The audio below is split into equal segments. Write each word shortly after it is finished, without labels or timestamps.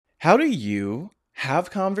How do you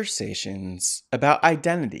have conversations about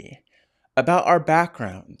identity, about our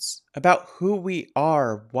backgrounds, about who we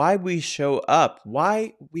are, why we show up,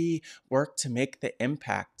 why we work to make the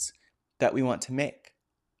impact that we want to make?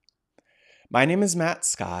 My name is Matt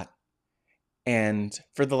Scott, and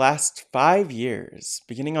for the last 5 years,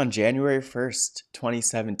 beginning on January 1st,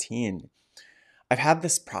 2017, I've had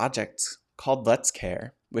this project called Let's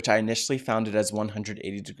Care, which I initially founded as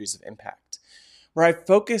 180 Degrees of Impact, where I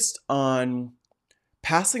focused on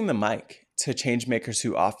passing the mic to changemakers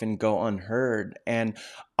who often go unheard, and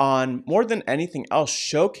on more than anything else,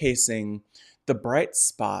 showcasing the bright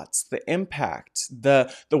spots, the impact,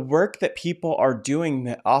 the work that people are doing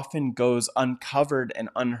that often goes uncovered and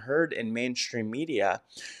unheard in mainstream media,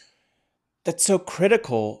 that's so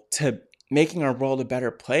critical to making our world a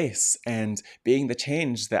better place and being the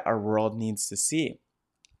change that our world needs to see.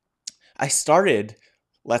 I started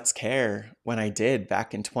Let's Care when I did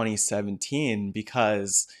back in 2017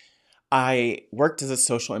 because I worked as a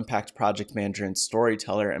social impact project manager and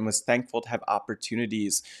storyteller and was thankful to have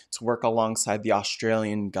opportunities to work alongside the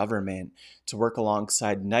Australian government, to work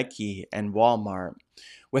alongside Nike and Walmart,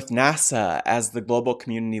 with NASA as the global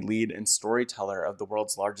community lead and storyteller of the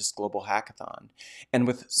world's largest global hackathon, and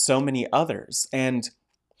with so many others. And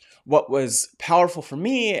what was powerful for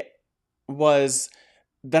me was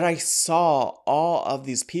that I saw all of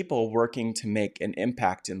these people working to make an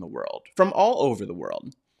impact in the world from all over the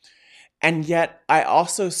world. And yet, I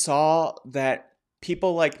also saw that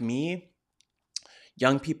people like me,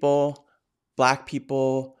 young people, Black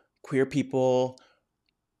people, queer people,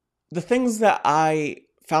 the things that I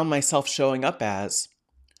found myself showing up as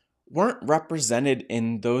weren't represented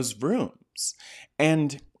in those rooms.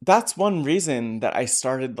 And that's one reason that I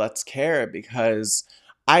started Let's Care, because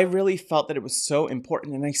I really felt that it was so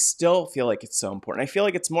important, and I still feel like it's so important. I feel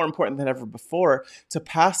like it's more important than ever before to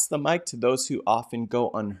pass the mic to those who often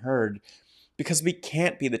go unheard, because we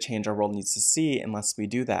can't be the change our world needs to see unless we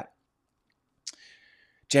do that.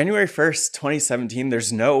 January 1st, 2017,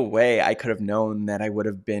 there's no way I could have known that I would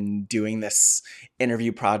have been doing this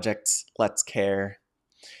interview project, Let's Care,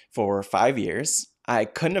 for 5 years. I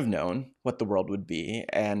couldn't have known what the world would be.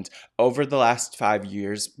 And over the last 5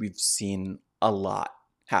 years, we've seen a lot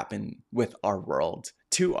happen with our world,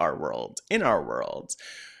 to our world, in our world.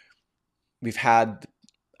 We've had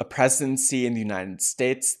a presidency in the United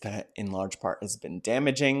States that in large part has been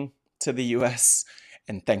damaging to the US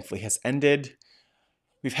and thankfully has ended.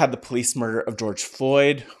 We've had the police murder of George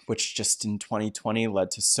Floyd, which just in 2020 led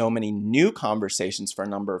to so many new conversations for a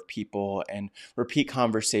number of people and repeat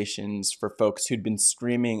conversations for folks who'd been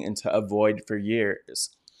screaming into a void for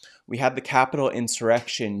years. We had the Capitol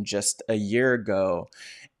insurrection just a year ago.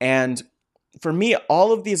 And for me,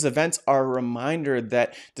 all of these events are a reminder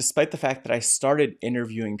that despite the fact that I started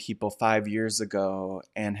interviewing people 5 years ago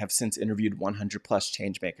and have since interviewed 100 plus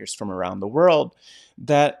changemakers from around the world,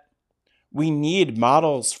 that we need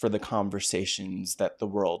models for the conversations that the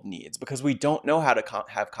world needs, because we don't know how to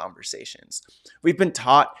have conversations. We've been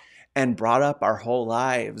taught and brought up our whole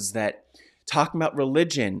lives that talking about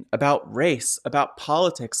religion, about race, about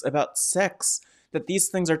politics, about sex, that these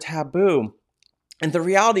things are taboo. And the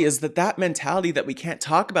reality is that that mentality that we can't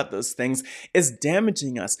talk about those things is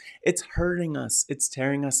damaging us. It's hurting us. It's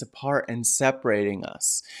tearing us apart and separating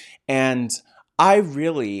us. And I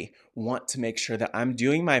really want to make sure that I'm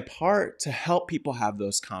doing my part to help people have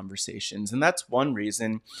those conversations. And that's one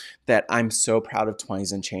reason that I'm so proud of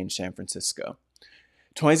 20s and Change San Francisco.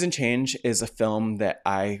 20s and Change is a film that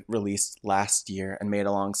I released last year and made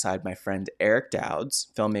alongside my friend Eric Dowds,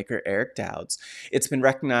 filmmaker Eric Dowds. It's been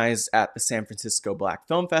recognized at the San Francisco Black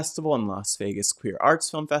Film Festival and Las Vegas Queer Arts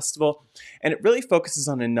Film Festival, and it really focuses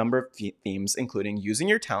on a number of themes, including using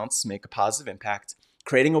your talents to make a positive impact,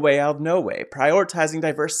 creating a way out of no way, prioritizing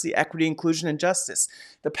diversity, equity, inclusion, and justice,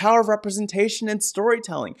 the power of representation and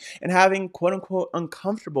storytelling, and having quote-unquote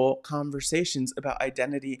uncomfortable conversations about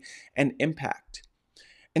identity and impact.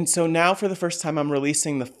 And so now for the first time, I'm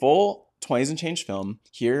releasing the full 20s and Change film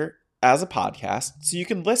here as a podcast, so you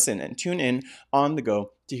can listen and tune in on the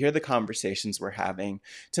go to hear the conversations we're having,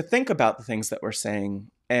 to think about the things that we're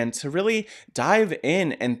saying, and to really dive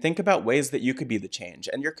in and think about ways that you could be the change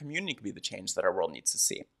and your community could be the change that our world needs to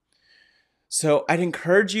see. So I'd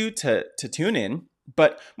encourage you to tune in.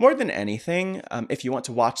 But more than anything, if you want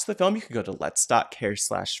to watch the film, you can go to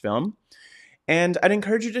lets.care/film. And I'd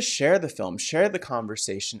encourage you to share the film, share the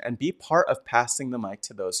conversation, and be part of passing the mic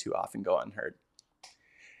to those who often go unheard.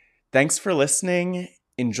 Thanks for listening.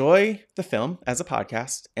 Enjoy the film as a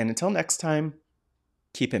podcast. And until next time,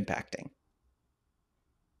 keep impacting.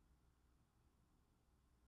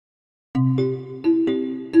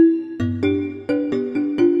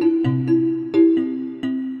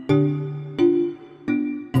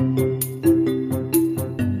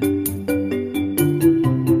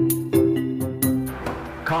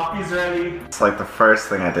 first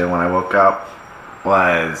thing I did when I woke up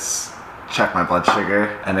was check my blood sugar,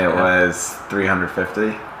 and it was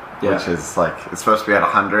 350. Which is like, it's supposed to be at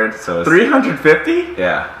 100, so it's 350?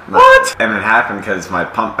 Yeah. What? And it happened because my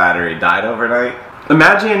pump battery died overnight.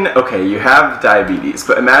 Imagine, okay, you have diabetes,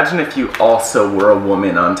 but imagine if you also were a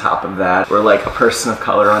woman on top of that, or like a person of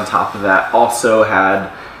color on top of that, also had,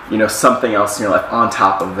 you know, something else in your life on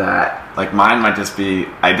top of that. Like mine might just be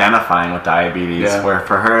identifying with diabetes, where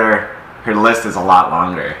for her, her list is a lot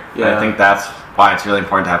longer. Yeah. And I think that's why it's really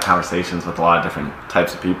important to have conversations with a lot of different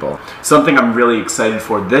types of people. Something I'm really excited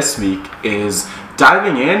for this week is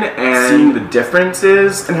diving in and seeing the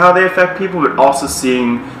differences and how they affect people, but also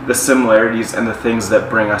seeing the similarities and the things that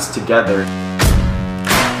bring us together.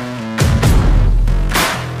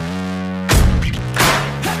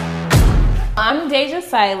 I'm Deja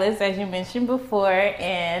Silas, as you mentioned before,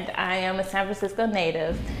 and I am a San Francisco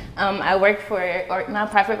native. I work for a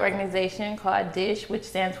nonprofit organization called DISH, which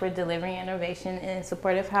stands for Delivering Innovation in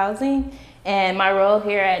Supportive Housing. And my role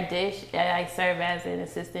here at DISH, I serve as an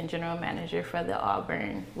assistant general manager for the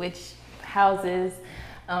Auburn, which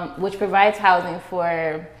provides housing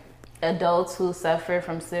for adults who suffer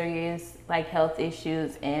from serious health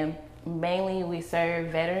issues, and mainly we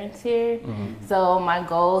serve veterans here. So my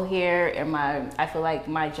goal here and I feel like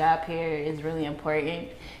my job here is really important,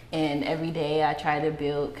 and every day I try to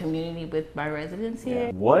build community with my residents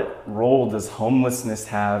here. What role does homelessness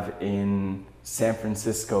have in San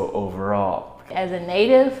Francisco overall? As a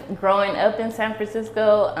native growing up in San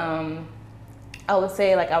Francisco, I would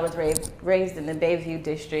say I was raised in the Bayview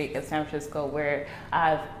district of San Francisco, where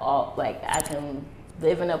I can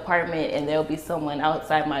live in an apartment and there'll be someone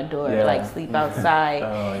outside my door, sleep outside.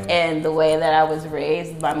 And the way that I was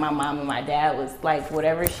raised by my mom and my dad was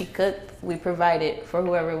whatever she cooked, we provided for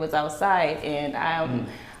whoever was outside. And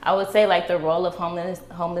I would say the role of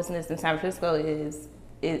homelessness in San Francisco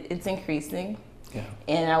it's increasing.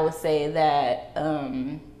 And I would say that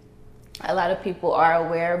a lot of people are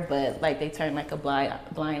aware, but they turn a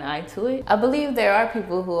blind eye to it. I believe there are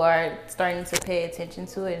people who are starting to pay attention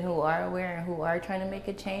to it and who are aware and who are trying to make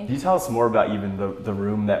a change. Can you tell us more about even the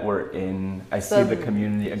room that we're in? I see the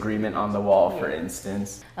community agreement on the wall, for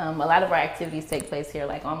instance. A lot of our activities take place here,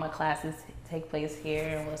 all my classes take place here,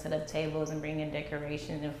 and we'll set up tables and bring in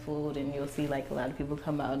decoration and food, and you'll see a lot of people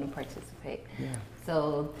come out and participate.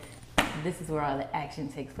 So this is where all the action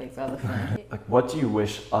takes place, all the fun. What do you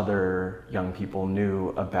wish other young people knew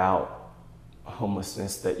about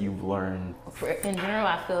homelessness that you've learned? In general,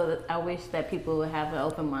 I wish that people would have an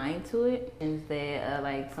open mind to it, and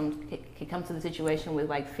that some can come to the situation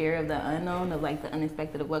with fear of the unknown, of the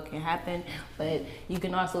unexpected of what can happen, but you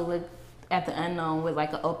can also look at the unknown with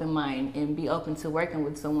an open mind and be open to working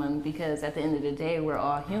with someone, because at the end of the day, we're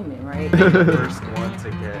all human, right? First one to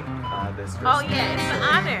get this. Oh yeah, it's an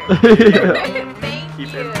honor. Thank you.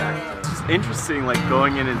 It's interesting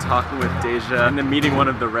going in and talking with Deja and then meeting one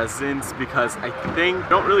of the residents, because I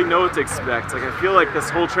don't really know what to expect. I feel this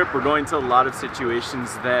whole trip we're going to a lot of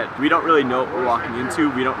situations that we don't really know what we're walking into.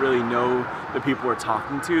 We don't really know the people we're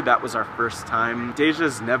talking to. That was our first time.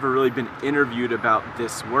 Deja's never really been interviewed about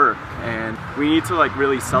this work, and we need to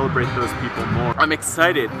really celebrate those people more. I'm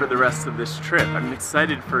excited for the rest of this trip. I'm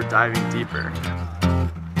excited for diving deeper.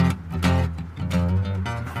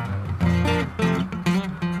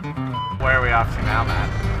 Where are we off to now, Matt?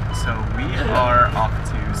 So we are off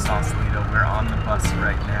to Sausalito. We're on the bus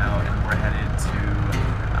right now, and we're headed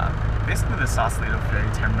to basically the Sausalito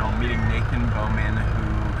ferry terminal, meeting Nathan Bowman,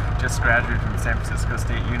 who just graduated from San Francisco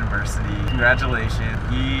State University. Congratulations.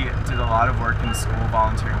 He did a lot of work in school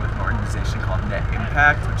volunteering with an organization called Net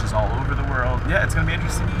Impact, which is all over the world. Yeah, it's gonna be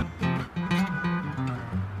interesting.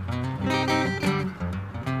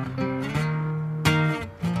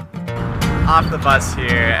 Off the bus here,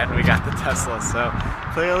 and we got the Tesla. So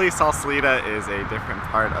clearly Sausalito is a different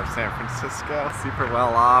part of San Francisco. Super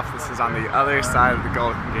well off. This is on the other side of the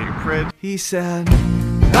Golden Gate Bridge. He said,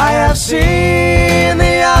 I have seen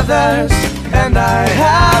the others, and I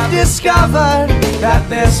have discovered that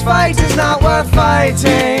this fight is not worth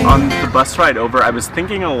fighting. On the bus ride over, I was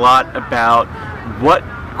thinking a lot about what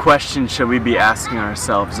question should we be asking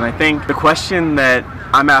ourselves, and I think the question that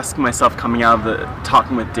I'm asking myself coming out of the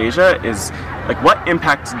talking with Deja is what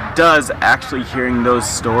impact does actually hearing those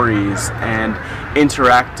stories and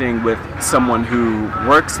interacting with someone who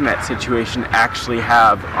works in that situation actually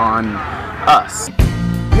have on us?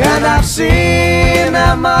 And I've seen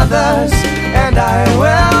their mothers, and I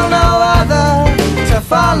will no other to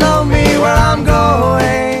follow me where I'm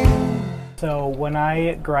going. So when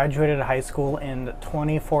I graduated high school in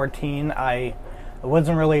 2014, I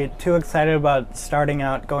wasn't really too excited about starting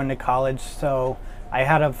out going to college, so I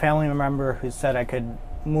had a family member who said I could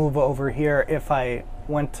move over here if I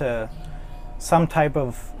went to some type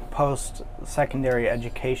of post-secondary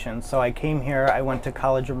education. So I came here, I went to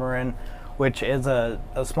College of Marin, which is a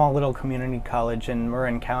small little community college in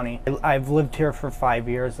Marin County. I've lived here for 5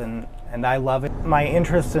 years and I love it. My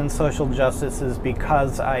interest in social justice is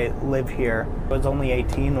because I live here. I was only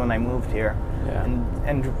 18 when I moved here. Yeah.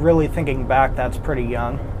 And really thinking back, that's pretty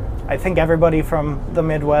young. I think everybody from the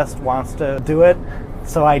Midwest wants to do it,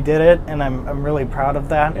 so I did it, and I'm really proud of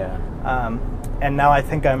that. Yeah. And now I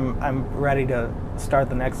think I'm ready to start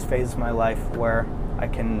the next phase of my life where I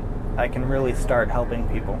can really start helping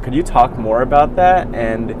people. Could you talk more about that,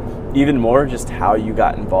 and even more just how you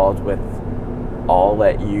got involved with all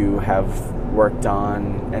that you have worked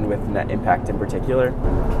on and with Net Impact in particular?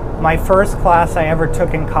 My first class I ever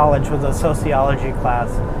took in college was a sociology class.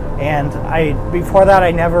 And before that,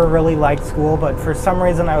 I never really liked school, but for some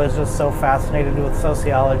reason I was just so fascinated with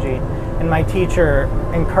sociology. And my teacher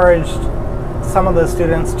encouraged some of the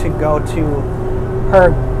students to go to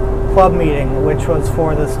her club meeting, which was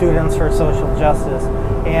for the Students for Social Justice.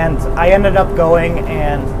 And I ended up going,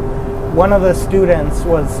 and one of the students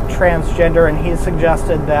was transgender, and he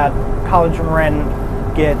suggested that College of Marin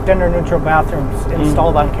get gender-neutral bathrooms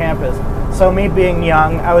installed on campus. So me being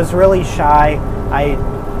young, I was really shy.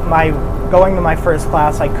 Going to my first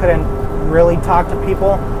class, I couldn't really talk to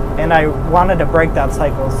people, and I wanted to break that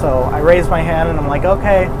cycle. So I raised my hand and I'm like,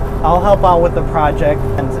 okay, I'll help out with the project.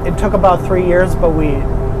 And it took about 3 years, but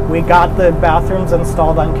we got the bathrooms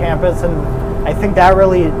installed on campus, and I think that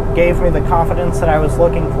really gave me the confidence that I was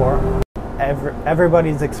looking for.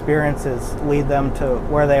 Everybody's experiences lead them to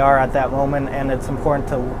where they are at that moment, and it's important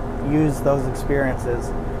to use those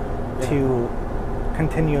experiences to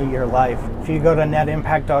continue your life. If you go to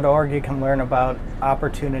netimpact.org, you can learn about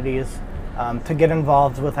opportunities to get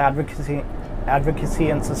involved with advocacy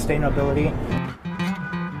and sustainability.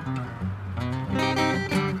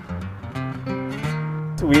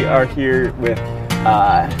 We are here with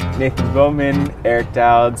Nathan Bowman, Eric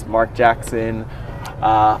Dowds, Mark Jackson,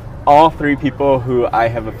 all three people who I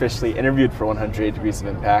have officially interviewed for 108 Degrees of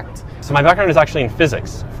Impact. So my background is actually in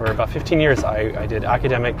physics. For about 15 years, I did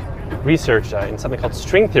academic research in something called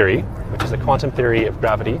string theory, which is a quantum theory of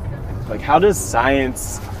gravity. Like, how does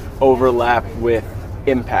science overlap with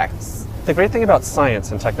impacts? The great thing about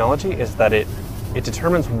science and technology is that it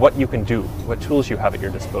determines what you can do, what tools you have at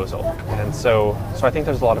your disposal. And so I think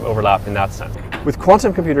there's a lot of overlap in that sense. With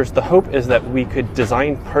quantum computers, the hope is that we could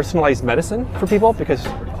design personalized medicine for people, because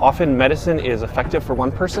often medicine is effective for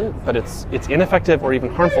one person, but it's ineffective or even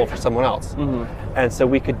harmful for someone else. Mm-hmm. And so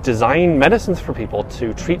we could design medicines for people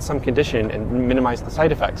to treat some condition and minimize the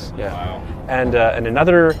side effects. Yeah. Wow. And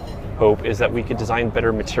another hope is that we could design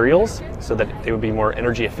better materials so that they would be more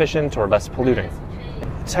energy efficient or less polluting.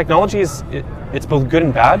 Technology it's both good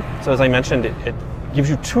and bad. So as I mentioned, it gives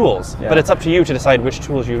you tools, but it's up to you to decide which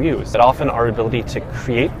tools you use. But often our ability to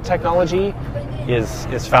create technology is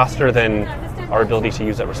faster than our ability to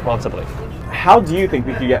use it responsibly. How do you think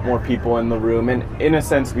we could get more people in the room? And in a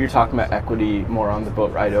sense, we were talking about equity more on the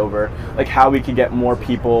boat ride over, like how we could get more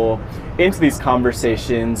people into these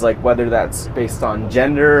conversations, like whether that's based on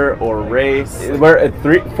gender or race. We're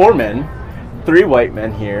four men, 3 white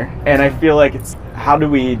men here, and I feel like it's how do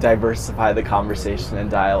we diversify the conversation and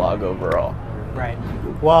dialogue overall? Right.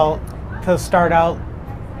 Well, to start out,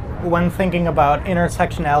 when thinking about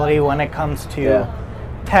intersectionality when it comes to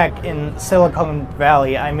tech in Silicon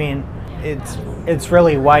Valley, I mean, it's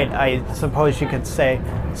really white, I suppose you could say.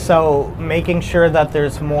 So making sure that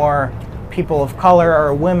there's more people of color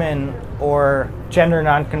or women or gender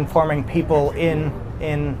non-conforming people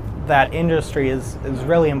in that industry is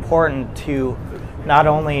really important to not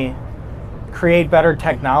only create better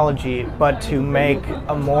technology, but to make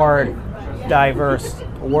a more diverse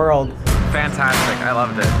world. Fantastic, I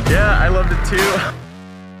loved it. Yeah, I loved it too.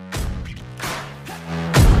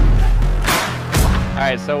 All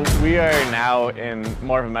right, so we are now in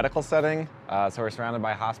more of a medical setting. So we're surrounded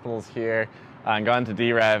by hospitals here and going to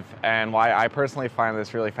DREV. And why I personally find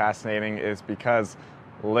this really fascinating is because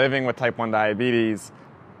living with type 1 diabetes,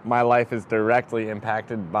 my life is directly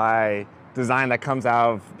impacted by design that comes out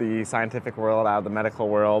of the scientific world, out of the medical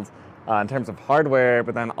world, in terms of hardware,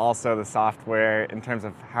 but then also the software in terms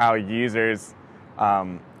of how users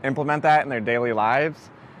implement that in their daily lives.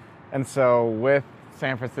 And so with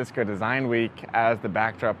San Francisco Design Week as the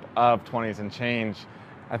backdrop of 20s and Change,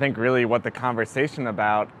 I think really what the conversation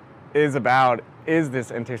is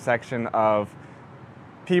this intersection of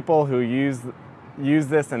people who use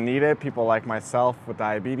this and need it, people like myself with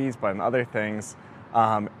diabetes, but in other things,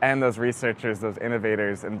 and those researchers, those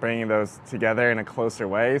innovators, and bringing those together in a closer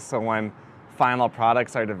way. So when final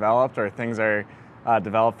products are developed or things are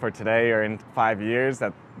developed for today or in 5 years,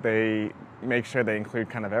 that they make sure they include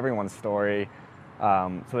kind of everyone's story.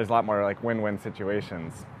 So there's a lot more like win-win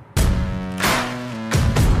situations.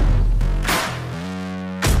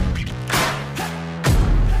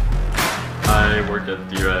 I work at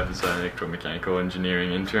DREV as an electromechanical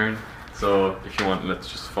engineering intern. So if you want,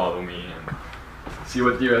 let's just follow me and see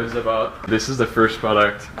what DREV is about. This is the first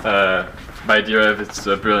product by DREV. It's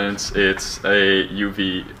Brilliance. It's a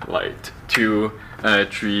UV light to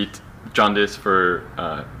treat jaundice for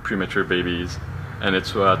premature babies, and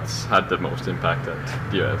it's what's had the most impact at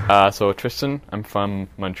DREV. So Tristan, I'm from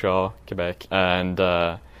Montreal, Quebec, and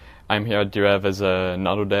I'm here at DREV as an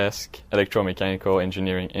Autodesk electromechanical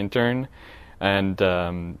engineering intern. And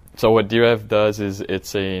so what DREV does is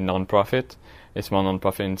it's a nonprofit, a small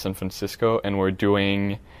nonprofit in San Francisco, and we're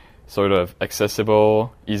doing sort of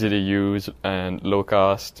accessible, easy to use, and low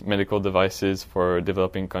cost medical devices for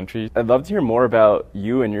developing countries. I'd love to hear more about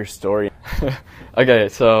you and your story. Okay,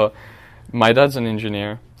 so my dad's an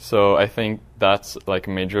engineer, so I think that's like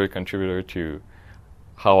a major contributor to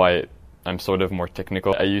how I'm sort of more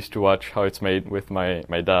technical. I used to watch How It's Made with my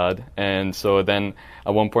dad, and so then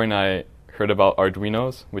at one point I heard about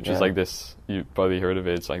Arduinos, which is like this, you probably heard of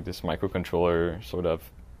it, it's like this microcontroller sort of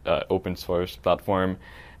open source platform.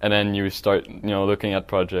 And then you start, looking at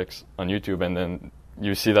projects on YouTube, and then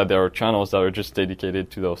you see that there are channels that are just dedicated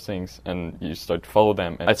to those things, and you start to follow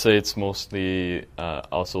them. And I'd say it's mostly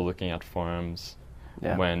also looking at forums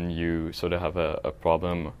when you sort of have a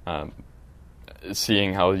problem,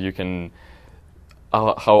 seeing how you can,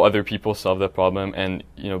 how other people solve the problem, and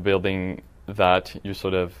building that you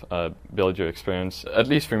sort of build your experience. At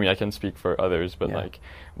least for me, I can speak for others, but like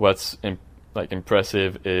what's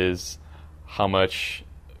impressive is how much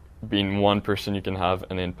being one person you can have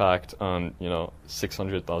an impact on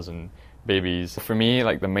 600,000 babies. For me,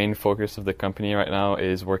 like the main focus of the company right now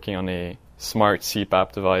is working on a smart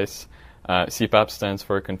CPAP device. CPAP stands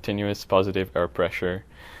for continuous positive air pressure.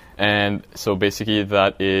 And so basically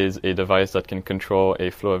that is a device that can control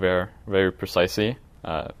a flow of air very precisely.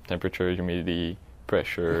 Temperature, humidity,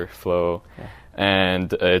 pressure, flow,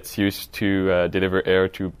 and it's used to deliver air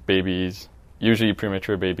to babies, usually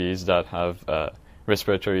premature babies that have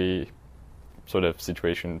respiratory sort of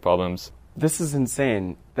situation problems. This is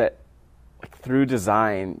insane that through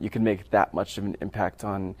design you can make that much of an impact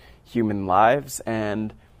on human lives.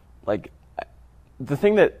 And the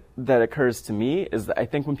thing that occurs to me is that I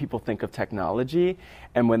think when people think of technology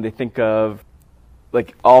and when they think of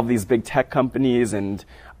all of these big tech companies and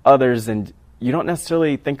others, and you don't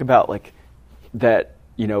necessarily think about that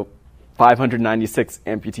 596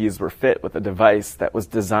 amputees were fit with a device that was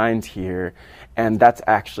designed here, and that's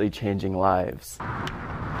actually changing lives.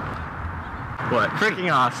 What? Freaking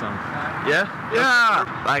awesome. Yeah.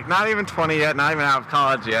 Not even 20 yet, not even out of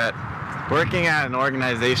college yet. Working at an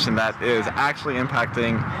organization that is actually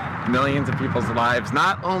impacting millions of people's lives,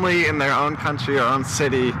 not only in their own country or own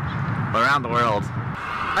city, but around the world.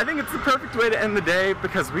 I think it's the perfect way to end the day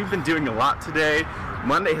because we've been doing a lot today.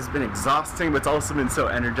 Monday has been exhausting, but it's also been so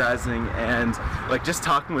energizing, and just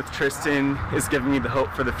talking with Tristan is giving me the hope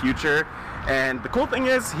for the future. And the cool thing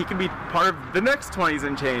is he can be part of the next 20s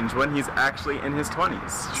and change when he's actually in his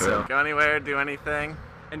 20s. True. So go anywhere, do anything,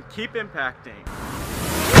 and keep impacting.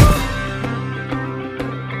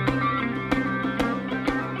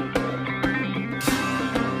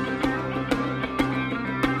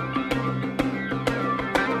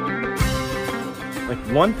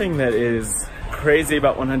 One thing that is crazy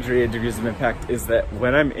about 108 Degrees of Impact is that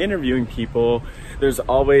when I'm interviewing people, there's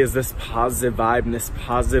always this positive vibe and this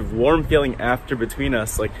positive warm feeling after between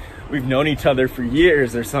us. We've known each other for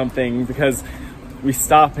years or something, because we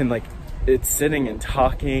stop and it's sitting and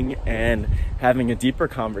talking and having a deeper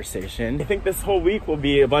conversation. I think this whole week will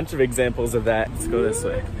be a bunch of examples of that. Let's go this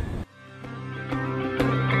way.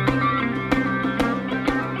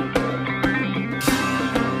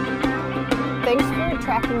 Thanks for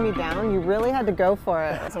tracking me down. You really had to go for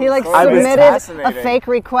it. He submitted a fake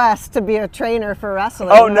request to be a trainer for wrestling.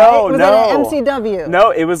 Oh no, right? Was no. it an MCW?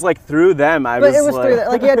 No, it was through them. It was through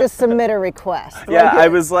you had to submit a request. Yeah, I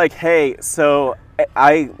was hey, so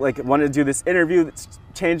I like wanted to do this interview that's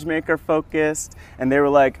Changemaker focused, and they were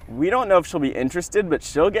like, we don't know if she'll be interested, but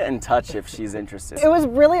she'll get in touch if she's interested. It was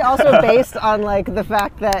really also based on like the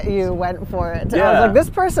fact that you went for it. Yeah. I was like, this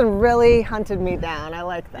person really hunted me down. I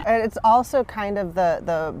like that. And it's also kind of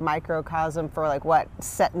the microcosm for like what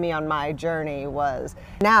set me on my journey was,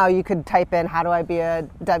 now you could type in, how do I be a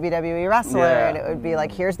WWE wrestler? Yeah. And it would be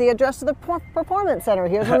like, here's the address to the performance center.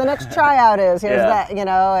 Here's when the next tryout is. Here's that, you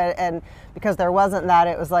know, and because there wasn't that,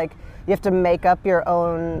 it was like, you have to make up your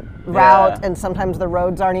own route, and sometimes the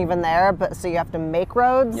roads aren't even there, but so you have to make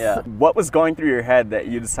roads. Yeah. What was going through your head that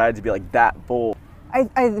you decided to be like that bold? I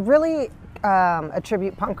really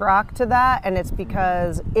attribute punk rock to that, and it's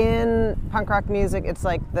because in punk rock music, it's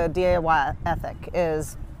like the DIY ethic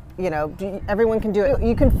is, you know, everyone can do it.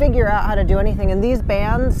 You can figure out how to do anything. And these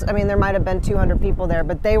bands, I mean, there might have been 200 people there,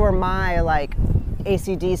 but they were my like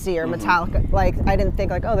AC/DC or Metallica. Like, I didn't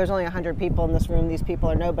think like, oh, there's only 100 people in this room. These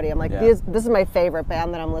people are nobody. I'm like, this is my favorite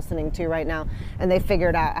band that I'm listening to right now. And they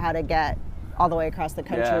figured out how to get all the way across the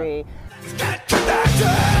country. Let's get connected.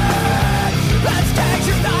 Let's get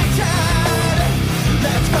united.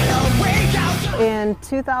 Let's find a way out. In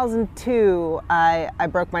 2002, I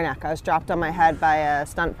broke my neck. I was dropped on my head by a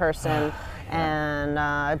stunt person, and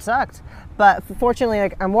it sucked. But fortunately,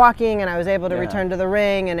 like, I'm walking, and I was able to return to the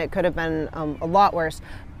ring, and it could have been a lot worse.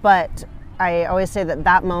 But I always say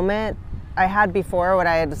that moment I had before, what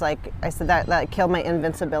I had is like, I said that killed my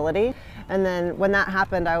invincibility. And then when that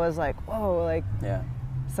happened, I was like, whoa, like,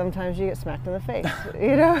 sometimes you get smacked in the face,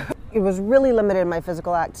 you know? It was really limited in my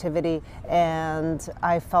physical activity, and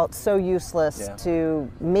I felt so useless to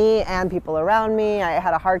me and people around me. I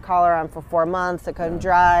had a hard collar on for 4 months. I couldn't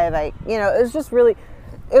drive. You know, it was just really,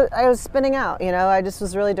 I was spinning out, you know? I just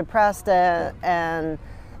was really depressed, and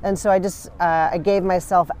so I just, I gave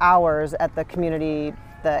myself hours at the community,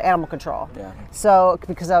 the animal control. So,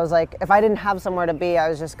 because I was like, if I didn't have somewhere to be, I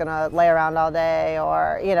was just gonna lay around all day,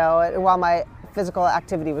 or, you know, while my physical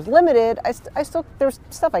activity was limited, I still, there's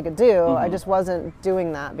stuff I could do. I just wasn't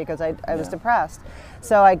doing that because I was depressed.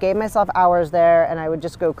 So I gave myself hours there, and I would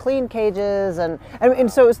just go clean cages, and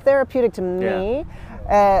so it was therapeutic to me.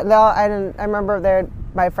 I remember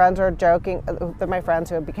my friends were joking, my friends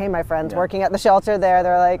who became my friends working at the shelter there,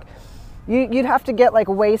 they're like, you'd have to get like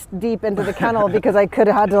waist deep into the kennel because I could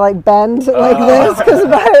have had to like bend like this because of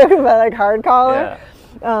my like hard collar.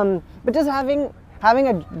 But just having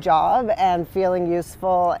a job and feeling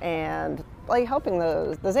useful and like helping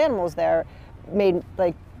those animals there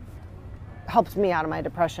helped me out of my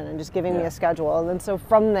depression and just giving me a schedule. And then so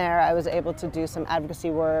from there, I was able to do some advocacy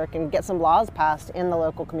work and get some laws passed in the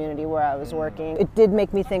local community where I was working. It did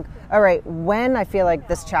make me think, all right, when I feel like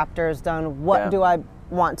this chapter is done, what do I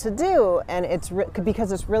want to do? And it's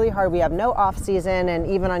because it's really hard. We have no off season, and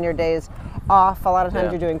even on your days off, a lot of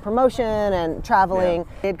times you're doing promotion and traveling.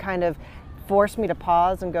 It kind of forced me to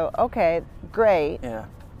pause and go, okay, great.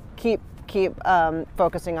 Keep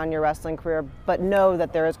focusing on your wrestling career, but know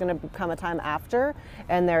that there is going to come a time after,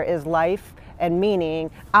 and there is life and meaning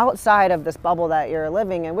outside of this bubble that you're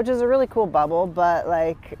living in, which is a really cool bubble, but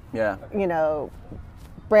like, you know,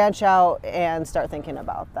 branch out and start thinking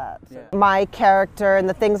about that. My character and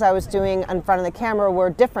the things I was doing in front of the camera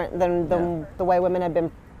were different than the way women had been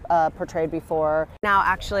portrayed before. Now,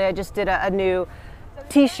 actually, I just did a new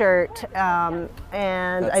T-shirt, and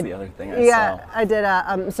that's the other thing I saw. I did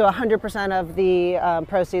so 100% of the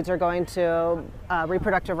proceeds are going to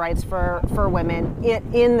reproductive rights for women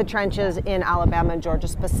in the trenches in Alabama and Georgia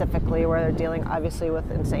specifically, where they're dealing obviously with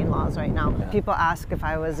insane laws right now. People ask if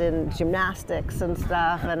I was in gymnastics and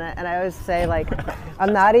stuff, and I always say, like,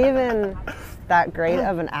 I'm not even that great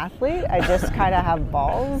of an athlete. I just kind of have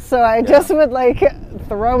balls, so I just would like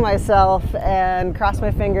throw myself and cross my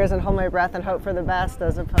fingers and hold my breath and hope for the best,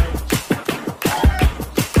 as opposed to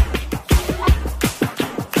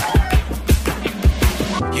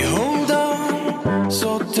you hold on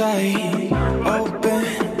so tight,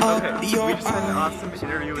 open up your we just had an awesome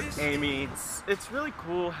interview with Amy. It's really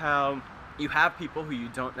cool how you have people who you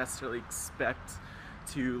don't necessarily expect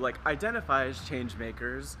to like identify as change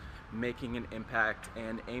makers making an impact,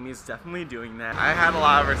 and Amy's definitely doing that. I had a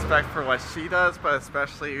lot of respect for what she does, but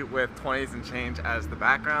especially with 20s and Change as the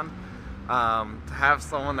background. To have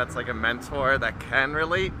someone that's like a mentor that can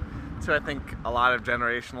relate to, I think, a lot of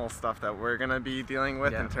generational stuff that we're gonna be dealing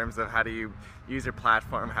with in terms of how do you use your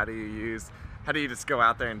platform, how do you just go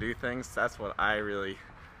out there and do things. That's what I really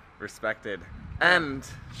respected. And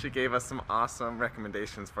she gave us some awesome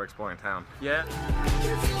recommendations for exploring town.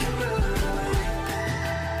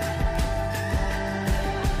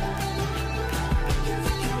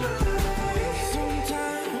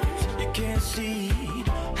 see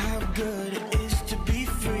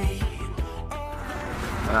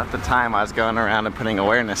And at the time, I was going around and putting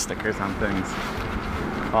awareness stickers on things.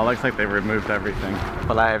 Well, it looks like they removed everything.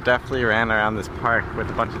 But I have definitely ran around this park with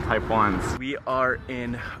a bunch of type 1s. We are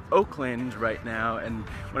in Oakland right now, and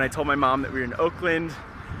when I told my mom that we were in Oakland,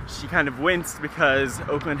 she kind of winced because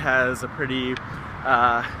Oakland has a pretty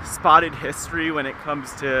spotted history when it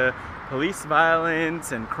comes to police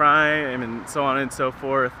violence and crime and so on and so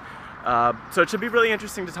forth. So it should be really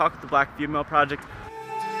interesting to talk with the Black Female Project.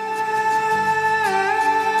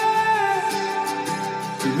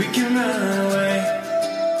 We can run away.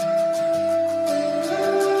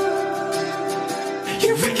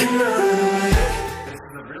 Yeah, we can run away. This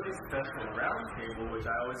is a really special round table, which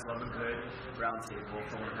I always love a good round table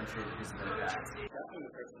for when country who's been attacked. Definitely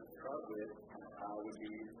the person to start with would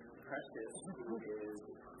be Precious, who is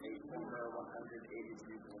a former 180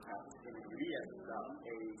 regional captain in Korea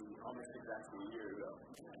almost exactly a year ago.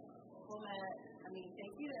 Well, Matt,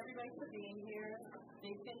 thank you to everybody for being here.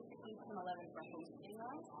 They've been 11 for hosting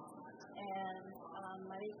us. And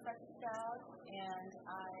my name is Precious Child, and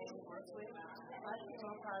I work with Black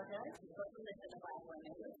Female Project. Socialist in the Black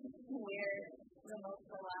women. We're the most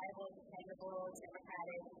reliable, dependable,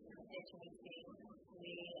 democratic constituency.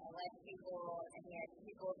 We elect people, and yet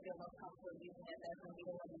people feel most comfortable using us as when we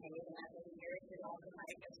eliminate, and after the years, it all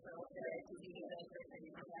might just feel to be the person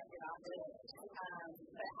who's elected office.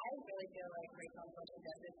 But I really feel like racial and social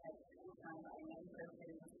justice has become a young person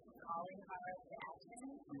calling hard to action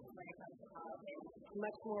when it comes to politics.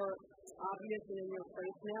 Much more obvious and in your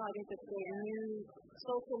face now. I think that the new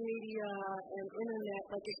social media and internet,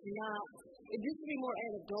 it's not. It used to be more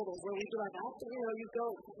anecdotal, where we'd be like, you go,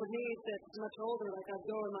 for me, that's much older, I'd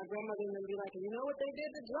go with my grandmother and then be like, you know what they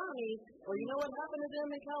did to Johnny? Or you know what happened to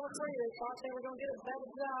them in California? They thought they were going to get a better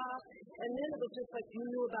job. And then it was just you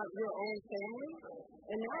knew about your own family.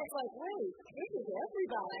 And now it's wait, this is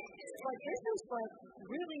everybody. This is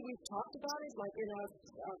really, we've talked about it, in our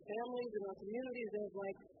families and our communities, as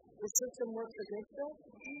the system works against us.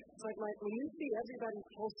 It's when you see everybody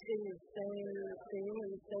posting the same thing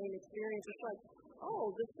and the same experience, it's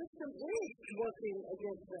the system is working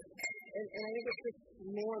against us. And I think it's just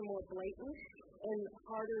more and more blatant and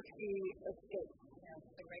harder to escape.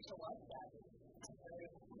 The racial wealth gap is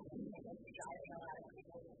driving a lot of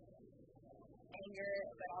people's anger,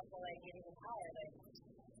 but also getting the power.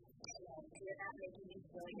 You're not making these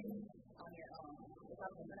billions on your own. It's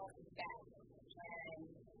on someone else's back. And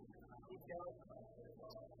we build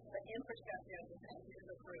the infrastructure of this country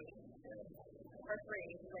for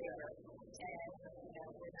free labor. And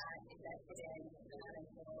we're not invested in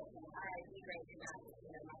RIP rates are not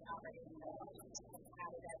my poverty. How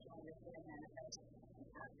does that understand manifest?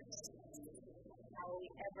 How will we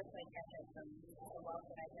ever play catch up from the wealth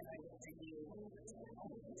that I generated for you?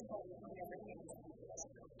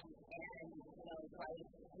 And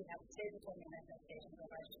we have physical manifestations of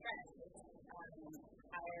our stress,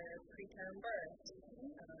 higher preterm birth,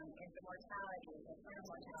 infant mortality, maternal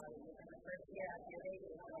mortality within the first year after your baby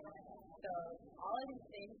is born. So all of these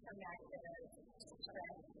things come back to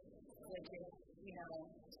stress, which is,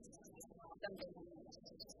 something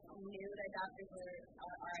new that doctors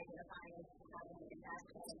are identifying as having an impact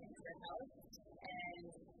on their health. And,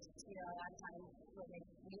 a lot of times when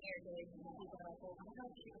we hear this, people are like, well, why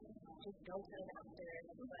don't you just go to the doctor? And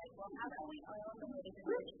it's well, how about we own the ways in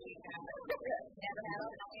which we have never had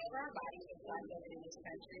autonomy over our bodies as Black women in this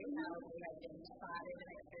country, how we have been spotted and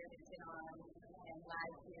experimented on and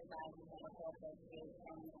lied to by the medical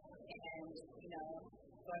association. And,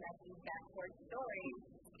 going back to these backward stories,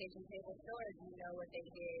 kitchen table stores, you know what they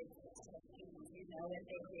did. You know what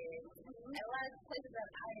they did. And a lot of places that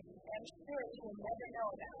I'm sure you will never know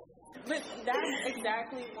about. But that's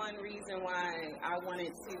exactly one reason why I wanted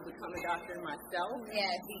to become a doctor myself.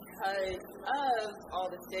 Yeah. Because of all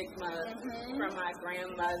the stigma from my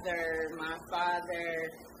grandmother, my father,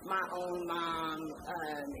 my own mom,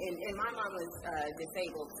 and my mom was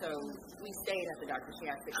disabled, so we stayed at the doctor. She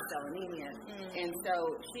had sickle cell anemia, and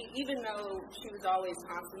so even though she was always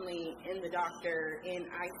constantly in the doctor, in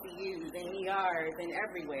ICUs, in ERs, and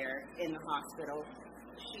everywhere in the hospital,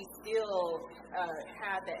 she still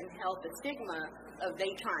had that and held the stigma of they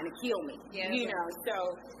trying to kill me. Yeah.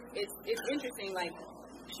 So it's interesting.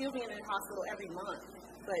 She'll be in the hospital every month,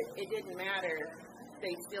 but it didn't matter.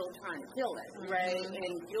 They still trying to kill us, right?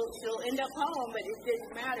 And she'll end up home, but it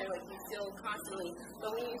didn't matter. You still constantly. But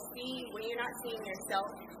when you're not seeing yourself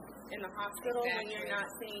in the hospital, when you're not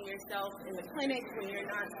seeing yourself in the clinic, when you're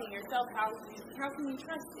not seeing yourself, how can you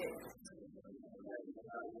trust it?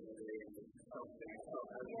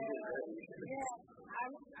 Yeah,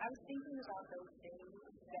 I was thinking about those things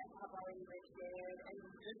that have already been shared, and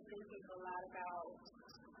just thinking a lot about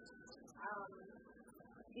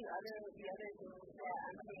the other thing that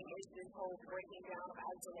I'm seeing is this whole breaking down of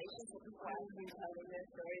isolation. So people actually telling their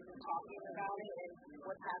stories and talking about it, and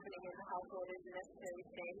what's happening in the household isn't necessarily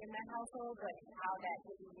staying in that household, but how that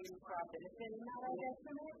can be used for our benefit and not our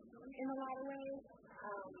detriment in a lot of ways.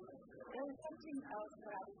 There was something else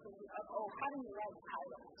that I was thinking of. Oh, how do you write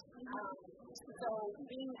titles? So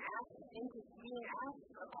being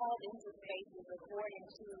called into spaces according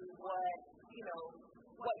to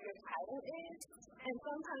what your title is, and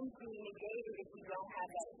sometimes being negated if you don't have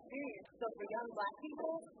that experience. So for young Black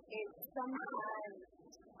people, it sometimes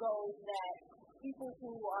goes that people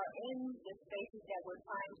who are in the spaces that we're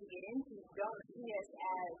trying to get into don't see us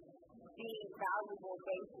as being valuable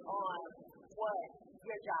based on what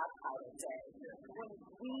your job title says. When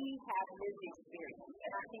we have lived experience,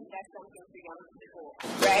 and I think that's something for young people.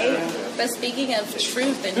 Right? But speaking of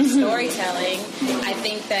truth and storytelling, I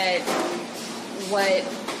think that what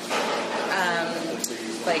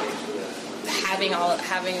like having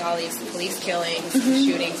all these police killings,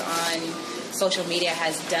 shootings on social media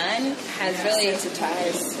has really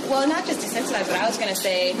desensitized. Well, not just desensitized, but I was going to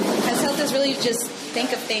say has helped us really just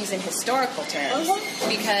think of things in historical terms,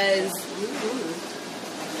 because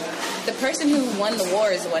the person who won the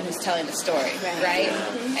war is the one who's telling the story, right?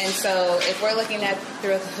 And so if we're looking at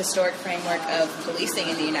through a historic framework of policing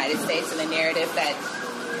in the United States and the narrative that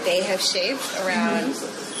they have shaped around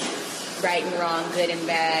right and wrong, good and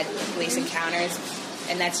bad police encounters,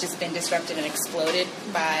 and that's just been disrupted and exploded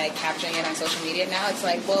by capturing it on social media now, it's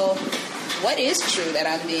like, well, what is true that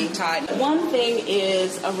I'm being taught? One thing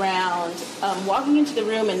is around walking into the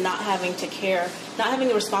room and not having to care, not having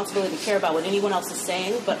the responsibility to care about what anyone else is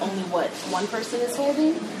saying, but only what one person is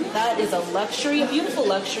holding. That is a luxury, a beautiful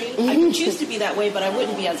luxury. I could choose to be that way, but I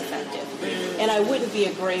wouldn't be as effective. And I wouldn't be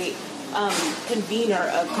a great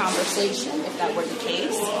convener of conversation if that were the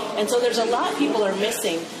case. And so there's a lot people are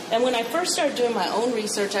missing. And when I first started doing my own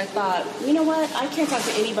research, I thought, you know what, I can't talk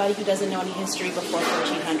to anybody who doesn't know any history before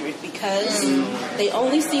 1400 because they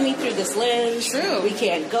only see me through this lens. True. We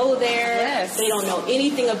can't go there. Yes. They don't know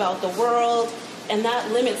anything about the world. And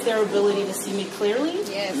that limits their ability to see me clearly.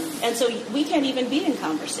 Yes. And so we can't even be in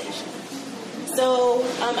conversation. So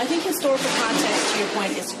I think historical context, to your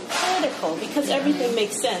point, is critical because everything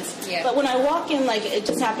makes sense. Yeah. But when I walk in, like it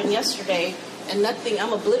just happened yesterday, and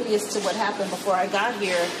I'm oblivious to what happened before I got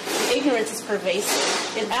here, the ignorance is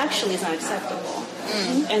pervasive. It actually is unacceptable.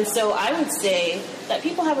 And so I would say that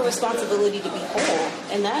people have a responsibility to be whole,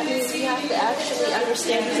 and that means we have to actually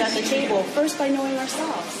understand who's at the table, first by knowing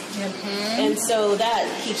ourselves. And so that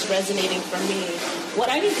keeps resonating for me. What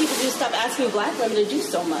I need people to do is stop asking Black women to do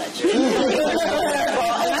so much. And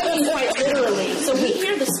I mean quite literally. So we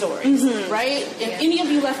hear the stories, right? If any of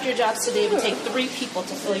you left your jobs today, it would take 3 people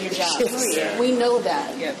to fill your jobs. We know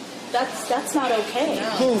that. That's not okay.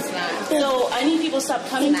 No, it's not. So I need people to stop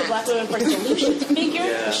coming to Black women for solutions. Figure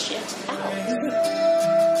the shit out.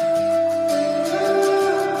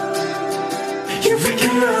 You're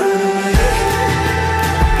freaking out.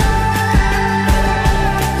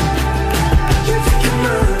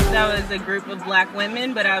 That was a group of Black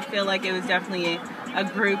women, but I feel like it was definitely a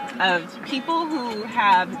group of people who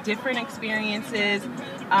have different experiences,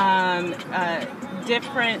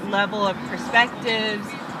 different level of perspectives,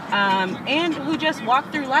 and who just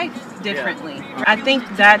walk through life differently. I think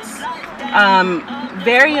that's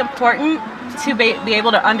very important to be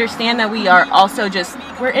able to understand that we are also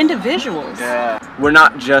we're individuals. We're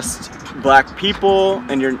not just Black people,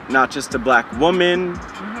 and you're not just a Black woman,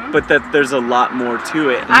 but that there's a lot more to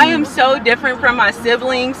it. I am so different from my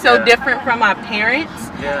siblings, so different from my parents,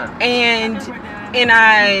 and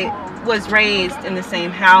I was raised in the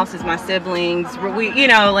same house as my siblings. We,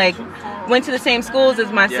 went to the same schools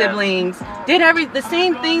as my siblings, did the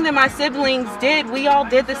same thing that my siblings did. We all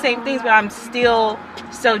did the same things, but I'm still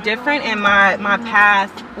so different, and my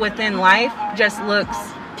path within life just looks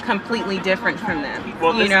completely different from them.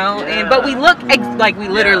 But we look like we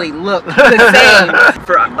literally look the same.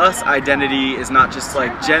 For us, identity is not just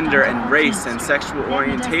like gender and race and sexual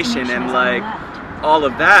orientation and like all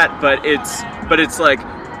of that, but it's like,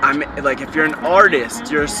 I'm like, if you're an artist,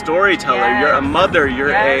 you're a storyteller, you're a mother, you're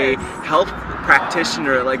a health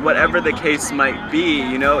practitioner, like whatever the case might be,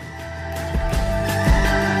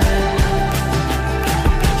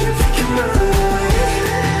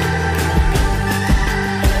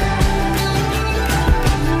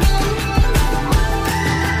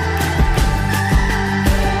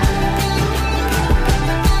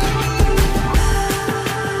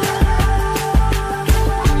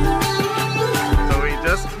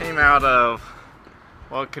 Out of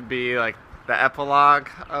what could be like the epilogue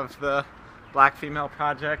of the Black Female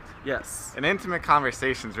Project. Yes. An intimate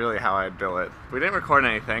conversation is really how I'd bill it. We didn't record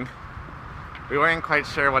anything. We weren't quite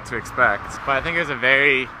sure what to expect, but I think it was a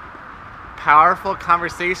very powerful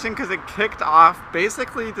conversation because it kicked off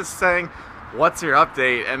basically just saying, what's your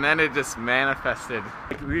update? And then it just manifested.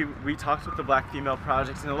 We talked with the Black Female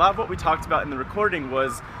Project, and a lot of what we talked about in the recording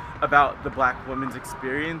was about the Black woman's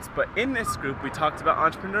experience, but in this group we talked about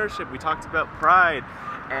entrepreneurship, we talked about pride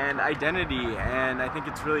and identity, and I think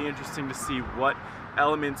it's really interesting to see what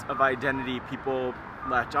elements of identity people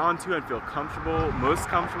latch onto and feel most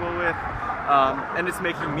comfortable with, and it's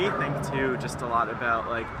making me think too just a lot about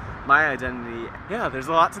like my identity. Yeah, there's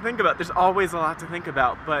a lot to think about. There's always a lot to think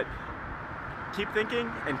about, but keep thinking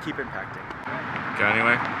and keep impacting. Go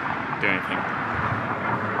anywhere, do anything.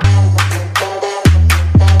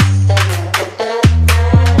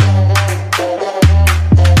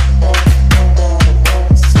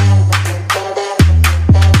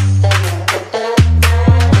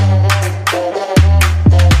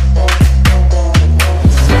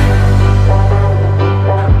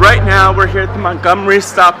 Right now we're here at the Montgomery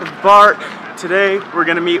stop of BART. Today we're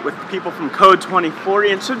going to meet with people from Code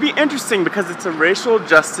 2040, and it should be interesting because it's a racial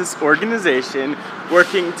justice organization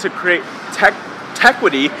working to create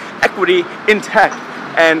equity in tech.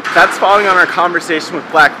 And that's following on our conversation with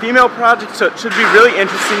Black Female Project, so it should be really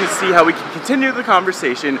interesting to see how we can continue the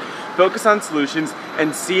conversation, focus on solutions,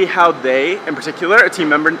 and see how they, in particular a team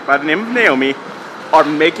member by the name of Naomi, are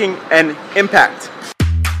making an impact.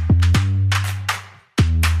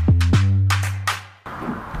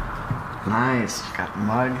 Nice, got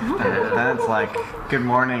mug. That's like, good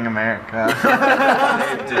morning, America.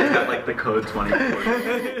 Did it have like the Code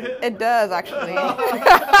 2040? It does, actually. You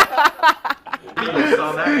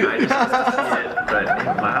saw that? I just see it, but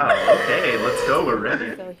wow, okay, let's go, we're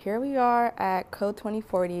ready. So here we are at Code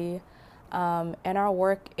 2040, and our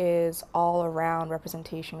work is all around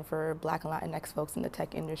representation for Black and Latinx folks in the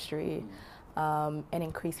tech industry. And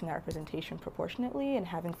increasing that representation proportionately and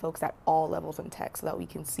having folks at all levels in tech so that we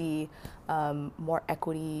can see more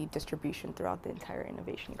equity distribution throughout the entire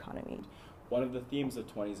innovation economy. One of the themes of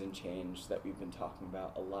 20s and Change that we've been talking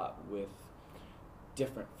about a lot with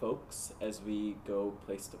different folks as we go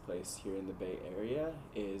place to place here in the Bay Area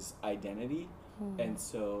is identity. And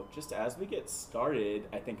so just as we get started,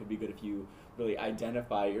 I think it'd be good if you really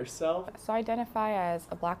identify yourself. So I identify as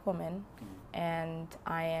a Black woman, and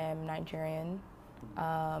I am Nigerian.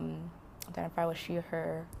 Identify with she,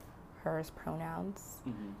 her, hers pronouns.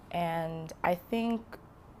 And I think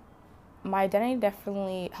my identity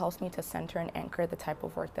definitely helps me to center and anchor the type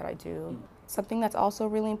of work that I do. Something that's also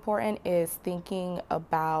really important is thinking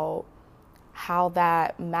about how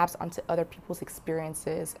that maps onto other people's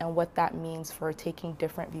experiences and what that means for taking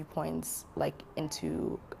different viewpoints like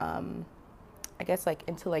into I guess like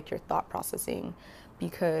into like your thought processing,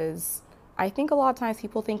 because I think a lot of times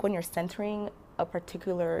people think when you're centering a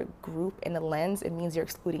particular group in a lens it means you're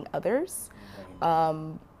excluding others,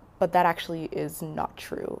 but that actually is not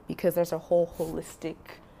true because there's a whole holistic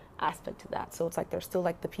aspect to that. So it's like there's still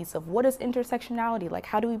like the piece of what is intersectionality, like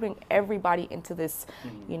how do we bring everybody into this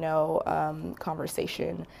you know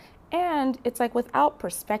conversation. And it's like without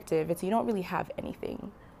perspective it's you don't really have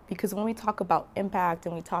anything, because when we talk about impact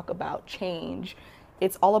and we talk about change,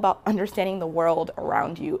 it's all about understanding the world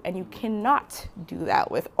around you, and you cannot do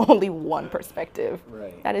that with only one perspective.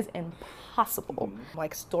 Right. That is impossible.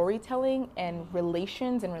 Like storytelling and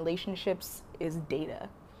relations and relationships is data,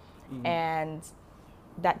 and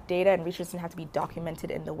that data and research doesn't have to be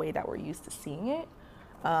documented in the way that we're used to seeing it,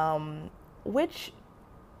 which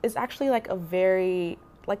is actually like a very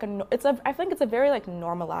I think it's a very like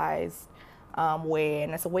normalized way,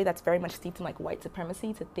 and it's a way that's very much steeped in like white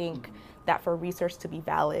supremacy to think that for research to be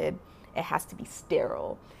valid it has to be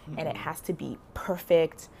sterile and it has to be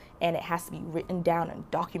perfect and it has to be written down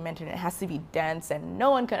and documented and it has to be dense and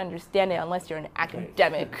no one can understand it unless you're an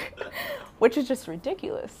academic, which is just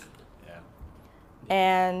ridiculous.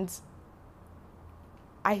 And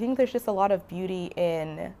I think there's just a lot of beauty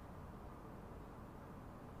in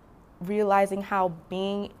realizing how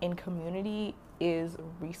being in community is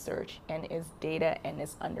research and is data and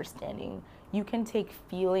is understanding. You can take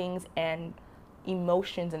feelings and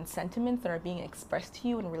emotions and sentiments that are being expressed to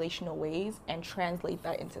you in relational ways and translate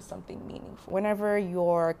that into something meaningful. Whenever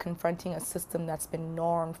you're confronting a system that's been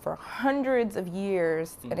normed for hundreds of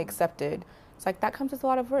years and accepted, it's like that comes with a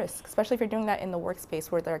lot of risk, especially if you're doing that in the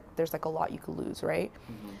workspace where there's like a lot you could lose, right?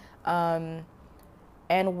 And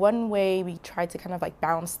one way we try to kind of like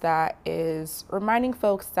balance that is reminding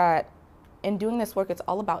folks that in doing this work, it's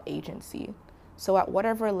all about agency. So at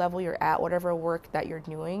whatever level you're at, whatever work that you're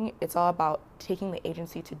doing, it's all about taking the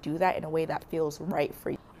agency to do that in a way that feels right for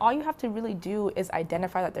you. All you have to really do is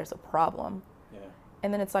identify that there's a problem. Yeah.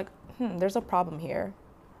 And then it's like, there's a problem here.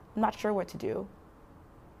 I'm not sure what to do.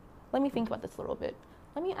 Let me think about this a little bit.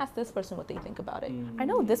 Let me ask this person what they think about it. I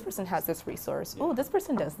know this person has this resource. Oh, this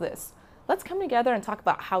person does this. Let's come together and talk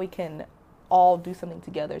about how we can all do something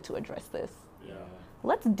together to address this. Yeah.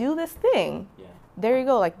 Let's do this thing. Yeah. There you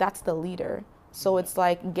go, like that's the leader. So it's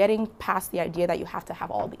like getting past the idea that you have to have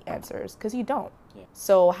all the answers, because you don't. Yeah.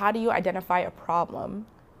 So how do you identify a problem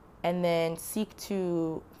and then seek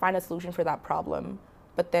to find a solution for that problem,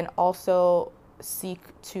 but then also seek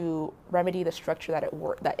to remedy the structure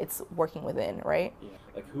that it's working within, right? Yeah.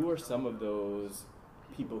 Like who are some of those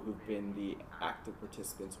people who've been the active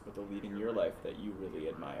participants or the lead in your life that you really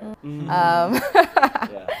admire?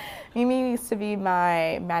 Yeah. Mimi used to be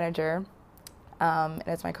my manager, and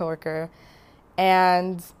it's my coworker.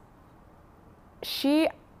 And I feel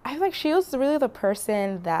like she was really the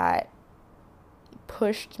person that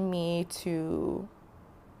pushed me to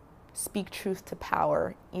speak truth to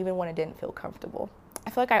power, even when it didn't feel comfortable. I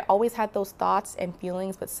feel like I always had those thoughts and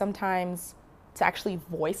feelings, but sometimes to actually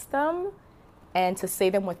voice them and to say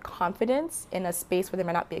them with confidence in a space where they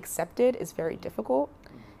might not be accepted is very difficult.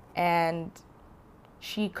 And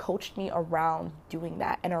she coached me around doing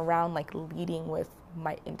that and around like leading with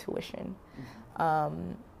my intuition.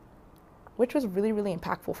 Which was really, really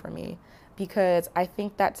impactful for me, because I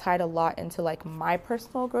think that tied a lot into like my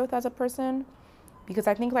personal growth as a person, because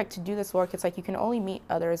I think like to do this work, it's like you can only meet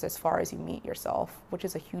others as far as you meet yourself, which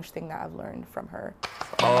is a huge thing that I've learned from her.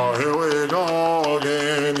 Oh, here we go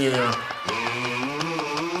again, yeah.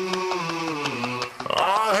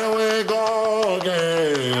 Oh, here we go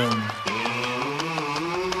again.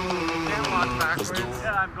 Can't walk backwards.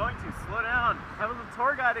 Yeah, I'm going to. Slow down. I was a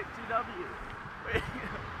tour guide at GW. Wait.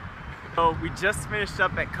 So we just finished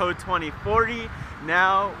up at Code 2040.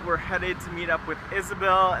 Now we're headed to meet up with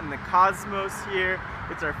Isabel and the Cosmos here.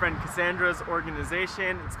 It's our friend Cassandra's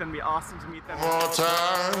organization. It's going to be awesome to meet them.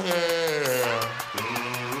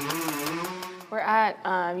 We're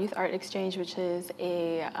at Youth Art Exchange, which is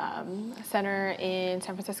a center in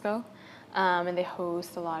San Francisco, and they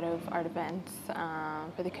host a lot of art events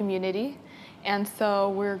for the community. And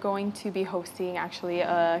so we're going to be hosting actually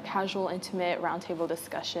a casual, intimate roundtable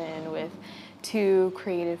discussion with 2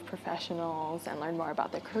 creative professionals and learn more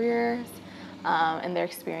about their careers and their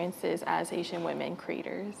experiences as Asian women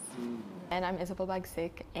creators. And I'm Isabel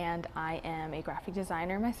Bagsik, and I am a graphic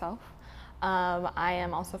designer myself. I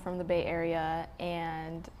am also from the Bay Area,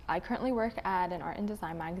 and I currently work at an art and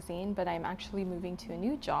design magazine, but I'm actually moving to a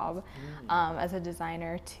new job as a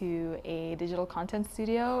designer to a digital content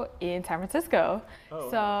studio in San Francisco. Oh.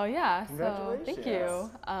 So yeah, so thank you.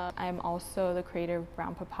 I'm also the creator of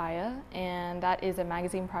Brown Papaya, and that is a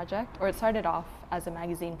magazine project, or it started off as a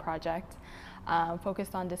magazine project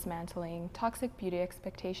focused on dismantling toxic beauty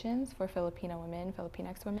expectations for Filipino women,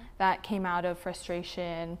 Filipinx women. That came out of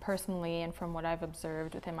frustration personally and from what I've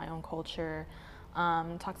observed within my own culture.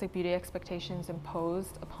 Toxic beauty expectations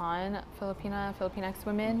imposed upon Filipinx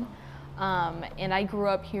women. And I grew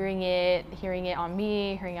up hearing it on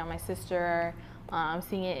me, hearing it on my sister,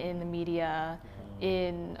 seeing it in the media,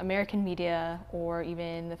 in American media, or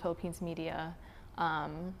even the Philippines media.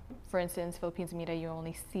 For instance, Philippines media, you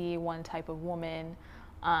only see one type of woman,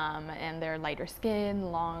 and they're lighter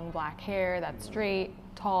skin, long black hair, that's straight,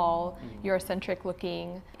 tall, Eurocentric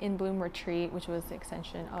looking. In Bloom Retreat, which was the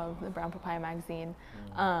extension of the Brown Papaya magazine,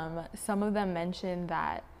 some of them mentioned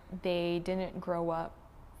that they didn't grow up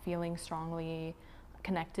feeling strongly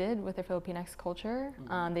connected with their Filipinx culture.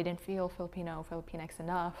 They didn't feel Filipino, Filipinx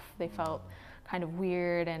enough. They felt kind of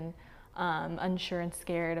weird and unsure and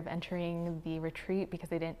scared of entering the retreat because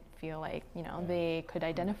they didn't feel like, you know, they could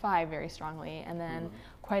identify very strongly. And then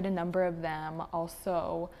quite a number of them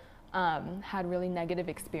also had really negative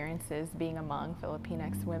experiences being among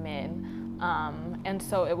Filipinx women. And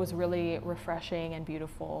so it was really refreshing and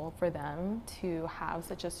beautiful for them to have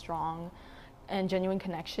such a strong and genuine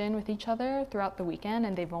connection with each other throughout the weekend.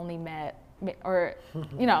 And they've only met, or,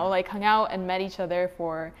 you know, like hung out and met each other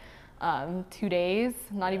for 2 days,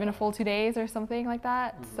 not even a full 2 days or something like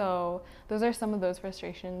that. So those are some of those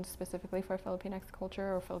frustrations specifically for Filipinx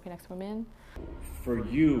culture or Filipinx women. For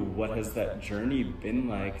you, what has that journey been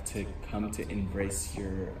like to come to embrace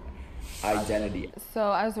your identity? So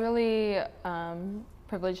I was really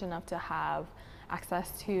privileged enough to have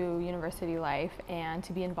access to university life and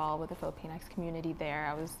to be involved with the Filipinx community there.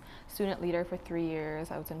 I was student leader for 3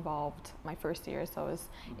 years. I was involved my first year, so I was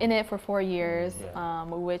in it for 4 years,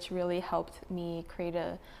 which really helped me create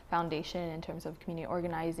a foundation in terms of community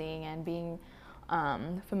organizing and being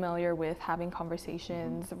familiar with having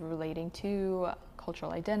conversations relating to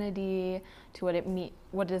cultural identity, to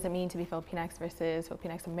what does it mean to be Filipinx versus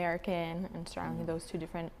Filipinx American, and surrounding those two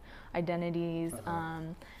different identities.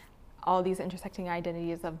 All these intersecting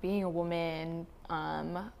identities of being a woman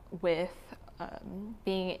with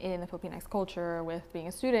being in the Filipinx culture, with being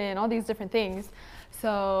a student, all these different things.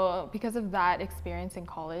 So because of that experience in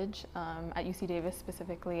college, at UC Davis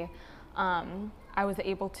specifically, I was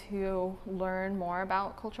able to learn more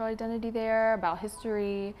about cultural identity there, about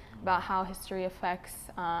history, about how history affects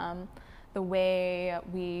the way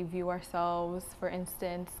we view ourselves. For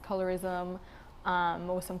instance, colorism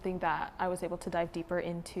was something that I was able to dive deeper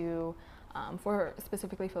into for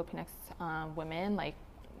specifically Filipinx women, like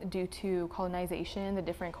due to colonization, the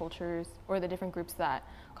different cultures or the different groups that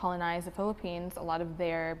colonized the Philippines, a lot of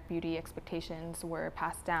their beauty expectations were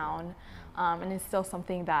passed down, and it's still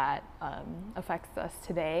something that affects us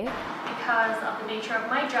today. Because of the nature of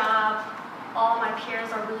my job, all my peers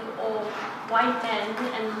are really old white men,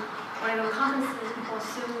 and when I go to conferences, people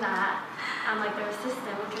assume that I'm like their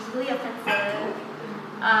assistant, which is really offensive.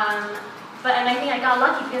 And I think I got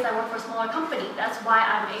lucky because I work for a smaller company. That's why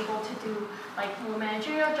I'm able to do like more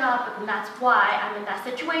managerial job, and that's why I'm in that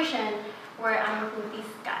situation where I'm working with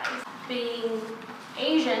these guys. Being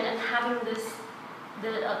Asian and having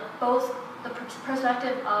both the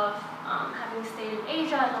perspective of having stayed in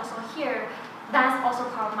Asia and also here, that's also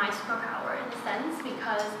part of my superpower in a sense,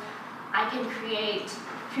 because I can create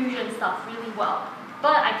fusion stuff really well,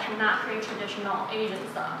 but I cannot create traditional Asian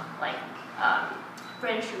stuff like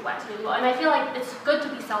British streetwise really well. And I feel like it's good to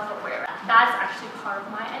be self-aware. That's actually part of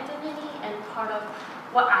my identity, and part of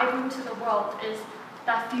what I bring to the world is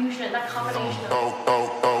that fusion, that combination of...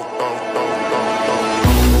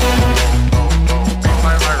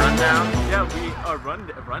 Part of our rundown? Yeah,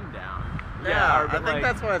 rundown. Yeah, I think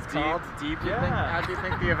that's what it's called. Deep, How do you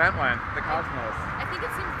think the event went? The Cosmos. I think it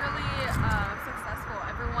seemed really successful.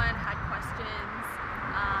 Everyone had questions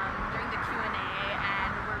during the Q&A,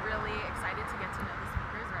 and we're really excited to get to know the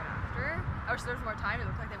speakers right after. I wish there was more time. It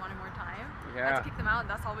looked like they wanted more time. Yeah. To kick them out, and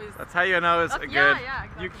that's always... That's how you know it's good. Yeah,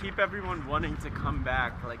 exactly. You keep everyone wanting to come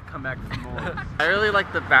back for more. I really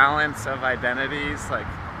like the balance of identities, like,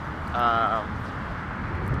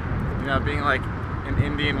 being like an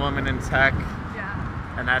Indian woman in tech,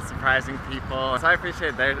 and that's surprising people. So I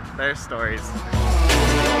appreciate their stories.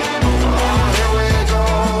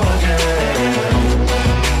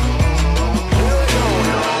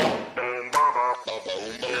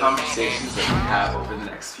 Conversations that we have over the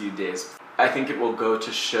next few days, I think it will go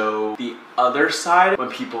to show the other side when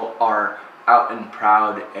people are out and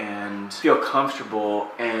proud and feel comfortable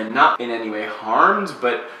and not in any way harmed,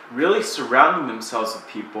 but really surrounding themselves with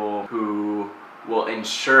people who will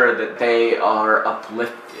ensure that they are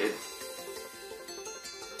uplifted.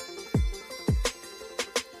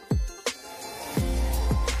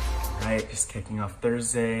 Right, just kicking off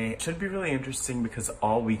Thursday. Should be really interesting because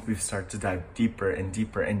all week we've started to dive deeper and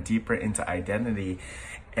deeper and deeper into identity.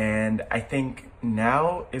 And I think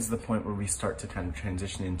now is the point where we start to kind of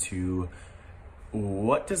transition into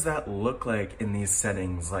what does that look like in these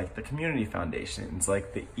settings, like the community foundations,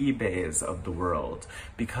 like the eBays of the world,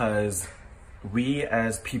 because we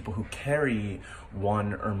as people who carry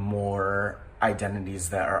one or more identities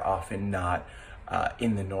that are often not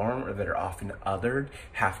in the norm or that are often othered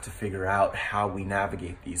have to figure out how we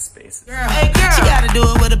navigate these spaces. Hey girl, she gotta do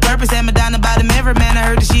it with a purpose. And Madonna bottom every man, I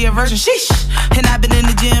heard that she a virgin. Sheesh. And I've been in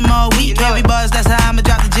the gym all week. Heavy buzz, that's how I'ma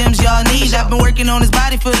drop the gems y'all need. I've been working on his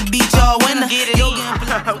body for the beach all winter.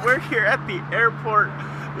 We're here at the airport,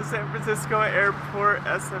 the San Francisco Airport,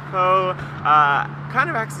 SFO. Kind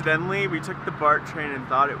of accidentally, we took the BART train and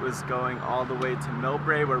thought it was going all the way to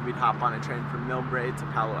Millbrae, where we'd hop on a train from Millbrae to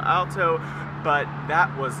Palo Alto, but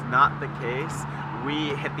that was not the case.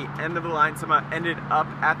 We hit the end of the line, somehow ended up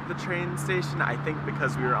at the train station, I think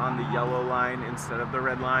because we were on the yellow line instead of the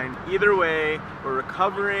red line. Either way, we're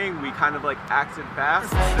recovering. We kind of like acted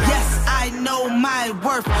fast. Yes, I know my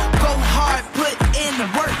worth. Go hard, put in the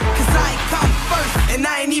work, cause I come first, and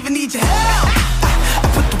I ain't even need your help. I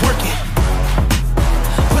put the work in.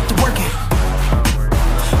 Put the work in.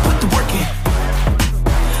 Put the work in.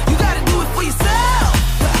 You gotta do it for yourself.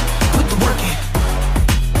 Put the work in.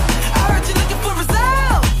 I heard you looking for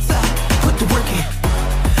results. Put the work in.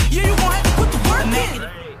 Yeah, you gonna have to put the work in.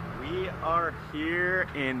 We are here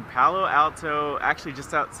in Palo Alto, actually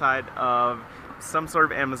just outside of some sort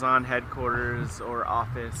of Amazon headquarters or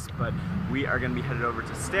office, but we are going to be headed over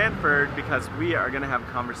to Stanford because we are going to have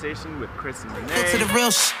a conversation with Chris and Renee. To the real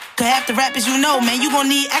cause half the rappers you know, man, you gonna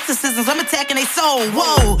need exorcisms. I'm attacking their soul.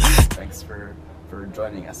 Whoa. Thanks for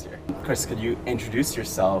joining us here. Chris, could you introduce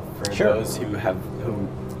yourself for Sure. those who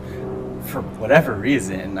for whatever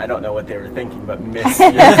reason, I don't know what they were thinking, but missed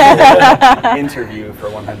your interview for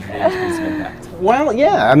 180 Degrees of Impact? Well,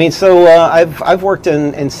 yeah. I mean, so I've worked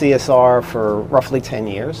in CSR for roughly 10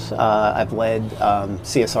 years. I've led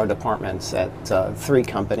CSR departments at 3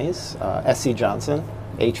 companies, SC Johnson,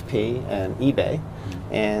 HP, and eBay.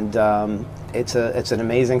 And it's an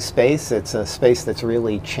amazing space. It's a space that's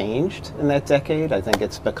really changed in that decade. I think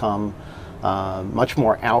it's become much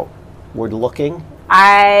more outward looking.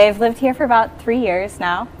 I've lived here for about 3 years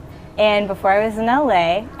now, and before I was in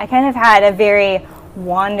LA, I kind of had a very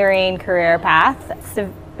wandering career path. It's a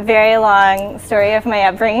very long story of my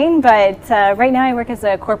upbringing, but right now I work as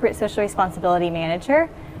a corporate social responsibility manager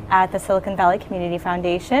at the Silicon Valley Community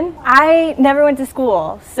Foundation. I never went to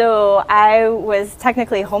school, so I was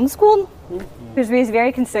technically homeschooled. I was raised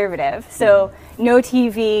very conservative, so no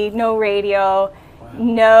TV, no radio,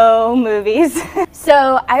 no movies.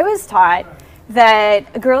 So I was taught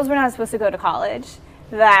that girls were not supposed to go to college,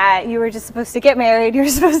 that you were just supposed to get married, you were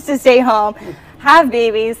supposed to stay home, have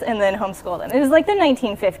babies, and then homeschool them. It was like the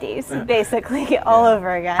 1950s, basically, all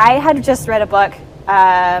over again. I had just read a book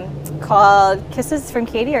called Kisses from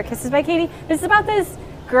Katie, or Kisses by Katie. It's about this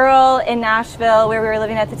girl in Nashville, where we were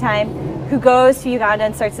living at the time, who goes to Uganda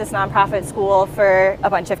and starts this nonprofit school for a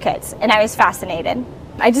bunch of kids. And I was fascinated.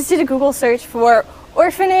 I just did a Google search for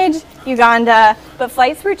orphanage, Uganda, but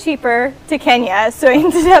flights were cheaper to Kenya, so I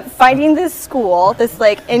ended up finding this school, this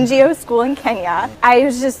like NGO school in Kenya. I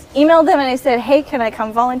just emailed them and I said, hey, can I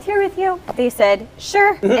come volunteer with you? They said,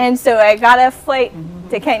 sure. And so I got a flight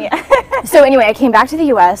to Kenya. So anyway, I came back to the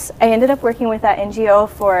US. I ended up working with that NGO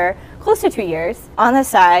for close to 2 years. On the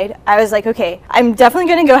side, I was like, okay, I'm definitely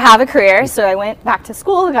gonna go have a career. So I went back to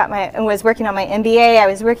school, and was working on my MBA. I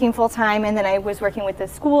was working full time, and then I was working with the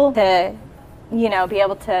school to be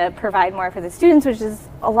able to provide more for the students, which is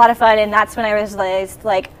a lot of fun. And that's when I realized,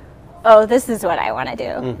 like, oh, this is what I want to do.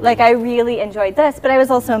 Mm-hmm. Like, I really enjoyed this, but I was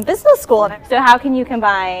also in business school. So how can you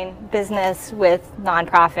combine business with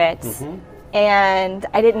nonprofits? Mm-hmm. And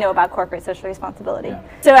I didn't know about corporate social responsibility. Yeah.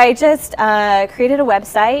 So I just created a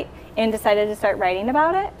website and decided to start writing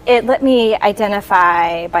about it. It let me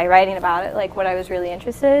identify by writing about it like what I was really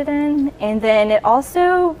interested in, and then it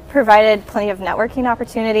also provided plenty of networking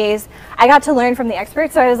opportunities. I got to learn from the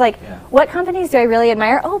experts, so I was like, what companies do I really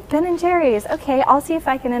admire? Oh, Ben & Jerry's. Okay, I'll see if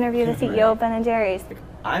I can interview the CEO of Ben & Jerry's.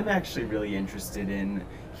 I'm actually really interested in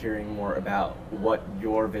hearing more about what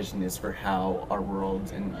your vision is for how our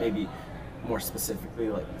world, and maybe more specifically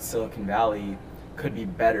like Silicon Valley, could be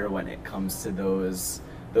better when it comes to those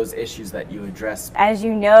issues that you address. As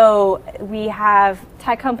you know, we have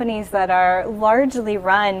tech companies that are largely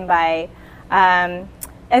run by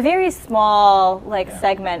a very small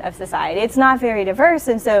segment of society. It's not very diverse,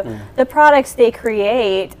 and so the products they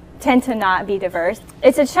create tend to not be diverse.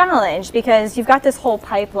 It's a challenge because you've got this whole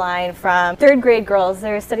pipeline from 3rd grade girls.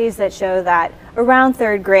 There are studies that show that around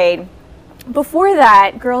 3rd grade, before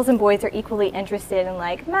that, girls and boys are equally interested in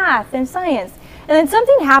like math and science. And then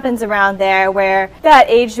something happens around there where that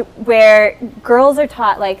age where girls are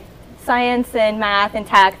taught like science and math and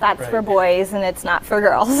tech, that's for boys and it's not for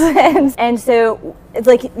girls. and so it's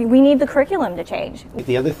like we need the curriculum to change.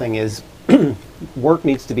 The other thing is work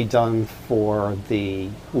needs to be done for the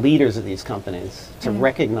leaders of these companies to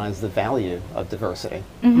recognize the value of diversity.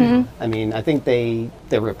 I mean, I think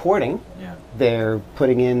they're reporting, they're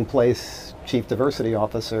putting in place chief diversity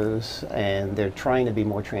officers, and they're trying to be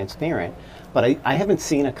more transparent. But I haven't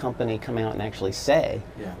seen a company come out and actually say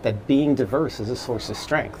that being diverse is a source of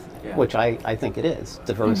strength, which I think it is.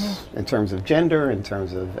 Diverse in terms of gender, in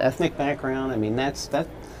terms of ethnic background. I mean, that's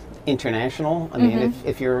international. I mean,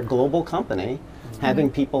 if you're a global company, having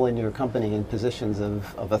people in your company in positions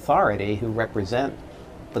of authority who represent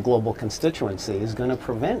the global constituency is going to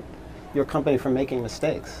prevent your company from making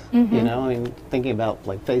mistakes. You know, I mean, thinking about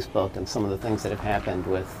like Facebook and some of the things that have happened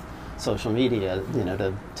with social media, you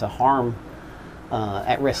know, to harm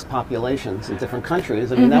at-risk populations in different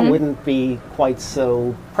countries. I mean, that wouldn't be quite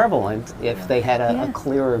so prevalent if they had a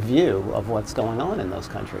clearer view of what's going on in those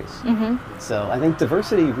countries. So I think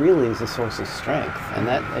diversity really is a source of strength,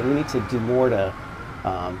 and we need to do more to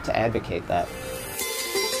advocate that.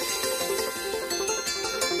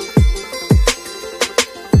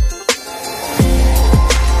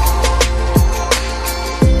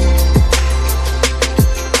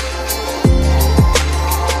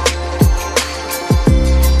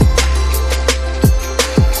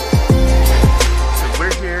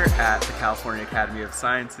 California Academy of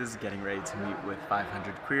Sciences, getting ready to meet with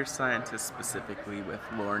 500 queer scientists, specifically with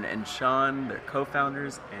Lauren and Sean, their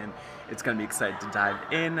co-founders, and it's going to be exciting to dive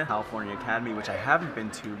in. California Academy, which I haven't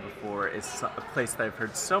been to before, is a place that I've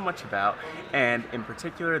heard so much about, and in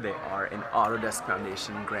particular, they are an Autodesk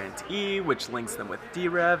Foundation grantee, which links them with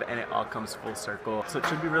DREV, and it all comes full circle. So it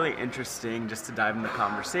should be really interesting just to dive in the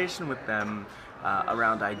conversation with them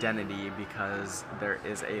around identity, because there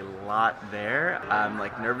is a lot there. I'm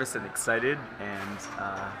like nervous and excited, and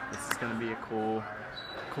this is going to be a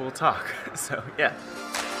cool talk. So yeah.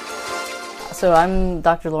 So I'm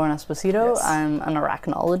Dr. Lauren Esposito. Yes. I'm an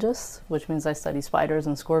arachnologist, which means I study spiders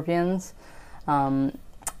and scorpions.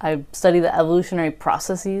 I study the evolutionary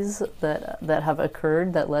processes that have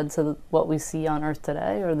occurred that led to what we see on Earth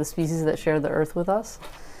today, or the species that share the Earth with us.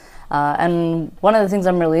 And one of the things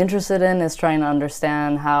I'm really interested in is trying to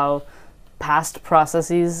understand how past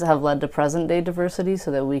processes have led to present-day diversity so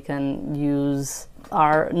that we can use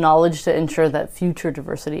our knowledge to ensure that future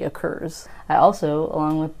diversity occurs. I also,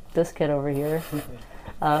 along with this kid over here,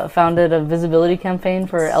 founded a visibility campaign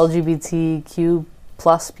for LGBTQ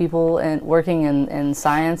plus people and working in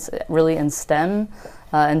science, really in STEM,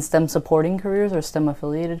 and STEM supporting careers or STEM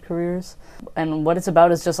affiliated careers. And what it's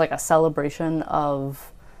about is just like a celebration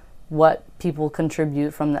of what people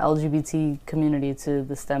contribute from the LGBT community to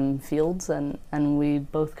the STEM fields, and we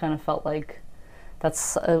both kind of felt like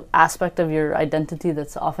that's an aspect of your identity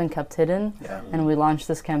that's often kept hidden. Yeah. And we launched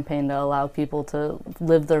this campaign to allow people to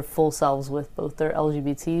live their full selves with both their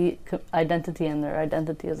LGBT identity and their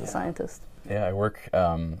identity as a scientist. Yeah, I work,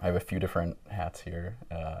 I have a few different hats here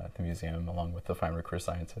at the museum, along with the 500 Queer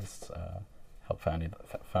Scientists. Helped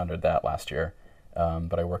founded that last year.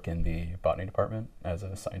 But I work in the botany department as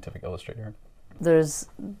a scientific illustrator. There's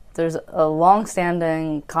a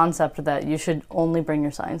long-standing concept that you should only bring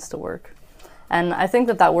your science to work. And I think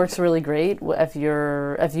that works really great if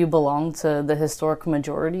you belong to the historic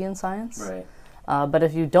majority in science. Right. But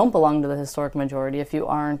if you don't belong to the historic majority, if you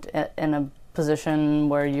aren't in a position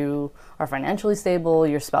where you are financially stable,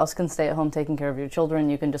 your spouse can stay at home taking care of your children,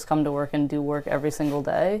 you can just come to work and do work every single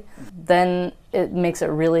day, then it makes it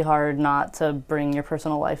really hard not to bring your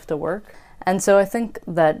personal life to work. And so I think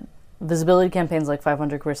that visibility campaigns like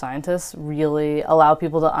 500 Queer Scientists really allow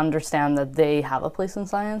people to understand that they have a place in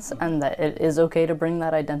science and that it is okay to bring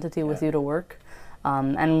that identity with you to work.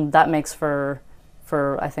 And that makes for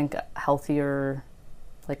I think, a healthier,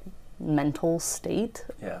 like, mental state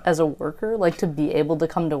as a worker, like to be able to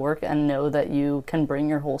come to work and know that you can bring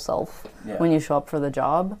your whole self when you show up for the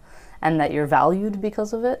job and that you're valued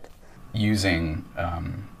because of it. Using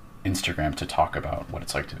Instagram to talk about what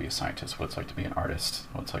it's like to be a scientist, what it's like to be an artist,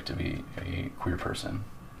 what it's like to be a queer person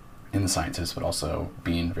in the sciences, but also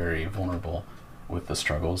being very vulnerable with the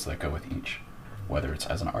struggles that go with each. Whether it's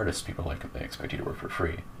as an artist, people they expect you to work for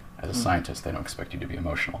free. As a scientist, they don't expect you to be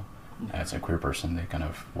emotional. As a queer person, they kind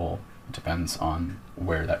of, well, it depends on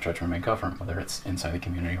where that judgment may come from, whether it's inside the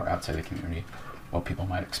community or outside the community, what people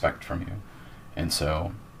might expect from you. And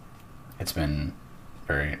so it's been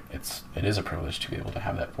it is a privilege to be able to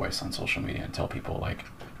have that voice on social media and tell people like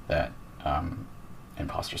that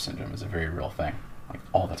imposter syndrome is a very real thing, like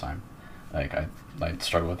all the time. Like I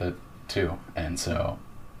struggle with it too. And so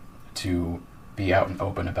to be out and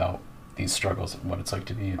open about these struggles and what it's like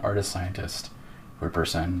to be an artist, scientist, queer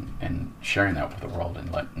person, and sharing that with the world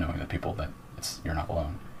and knowing the people that you're not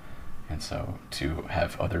alone. And so to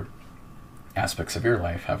have other aspects of your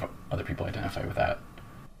life, have other people identify with that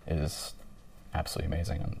is absolutely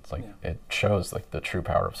amazing. And it's like it shows like the true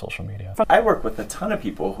power of social media. I work with a ton of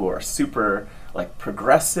people who are super like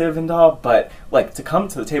progressive and all, but like to come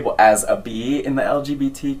to the table as a B in the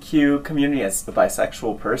LGBTQ community, as the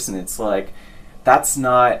bisexual person, it's like that's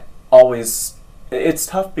not always, it's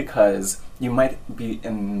tough because you might be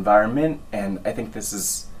in an environment, and I think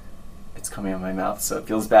it's coming out of my mouth, so it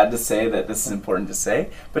feels bad to say that this is important to say,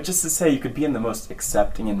 but just to say you could be in the most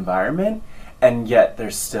accepting environment, and yet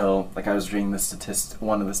there's still, like I was reading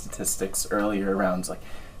one of the statistics earlier around like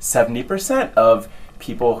 70% of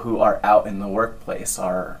people who are out in the workplace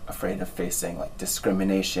are afraid of facing like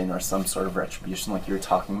discrimination or some sort of retribution like you were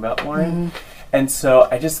talking about, Lauren. Mm-hmm. And so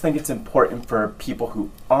I just think it's important for people who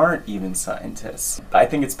aren't even scientists. I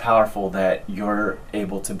think it's powerful that you're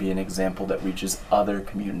able to be an example that reaches other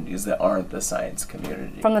communities that aren't the science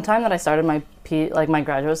community. From the time that I started my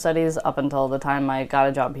graduate studies up until the time I got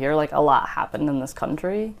a job here, like a lot happened in this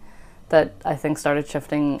country that I think started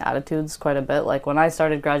shifting attitudes quite a bit. Like when I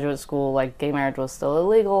started graduate school, like gay marriage was still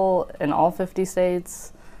illegal in all 50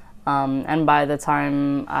 states. And by the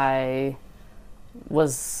time I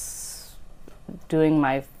was doing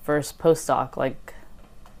my first postdoc, like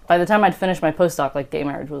by the time I'd finished my postdoc, like gay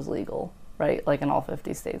marriage was legal, right? Like in all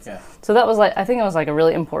 50 states. Yeah. So that was like, I think it was like a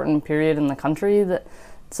really important period in the country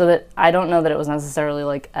so that I don't know that it was necessarily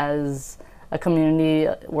like as a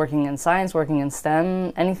community working in science, working in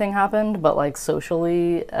STEM, anything happened, but like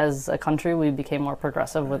socially as a country, we became more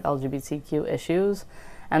progressive with LGBTQ issues,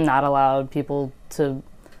 and that allowed people to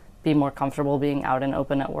be more comfortable being out and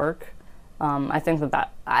open at work. I think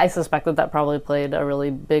I suspect that probably played a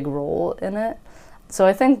really big role in it. So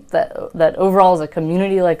I think that overall as a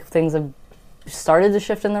community, like things have started to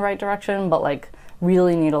shift in the right direction, but like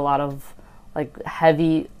really need a lot of like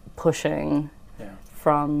heavy pushing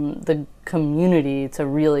from the community to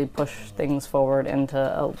really push things forward into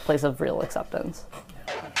a place of real acceptance.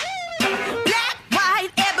 Black,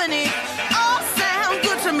 white, ebony, all sound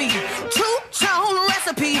good to me. Two-tone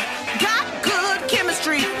recipe, got good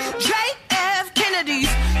chemistry. JF Kennedy's,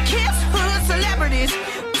 Kiss Hood celebrities,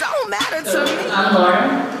 don't matter to me. I'm Lauren,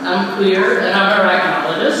 I'm queer, and I'm a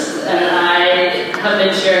arachnologist, and I have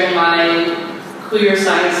been sharing my queer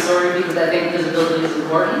science story because I think visibility is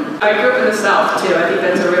important. I grew up in the South too. I think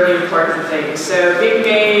that's a really important thing. So being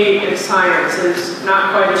gay in science is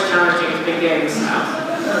not quite as challenging as being gay in the South.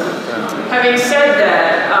 Having said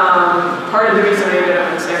that, part of the reason I ended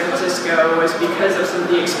up in San Francisco was because of some of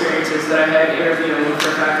the experiences that I had interviewing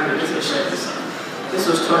for faculty positions. This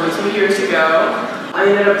was 22 years ago. I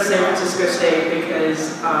ended up at San Francisco State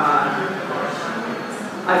because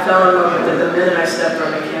I fell in love with it the minute I stepped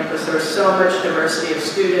on the campus. There was so much diversity of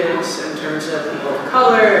students in terms of people of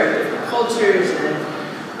color and different cultures and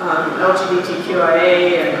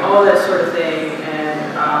LGBTQIA and all that sort of thing.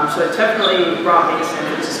 And so it definitely brought me to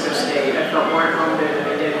San Francisco State. I felt more at home there than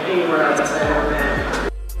I did anywhere else I'd ever been.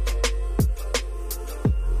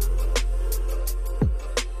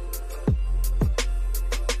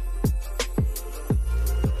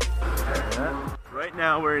 Right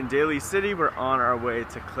now we're in Daly City. We're on our way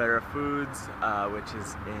to Clara Foods, which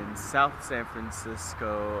is in South San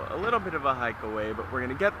Francisco. A little bit of a hike away, but we're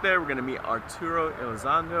gonna get there. We're gonna meet Arturo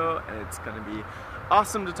Elizondo, and it's gonna be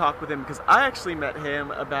awesome to talk with him because I actually met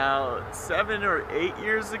him about 7 or 8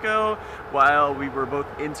 years ago while we were both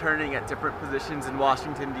interning at different positions in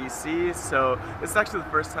Washington, D.C. So this is actually the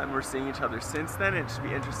first time we're seeing each other since then. It should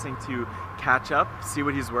be interesting to catch up, see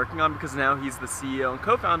what he's working on, because now he's the CEO and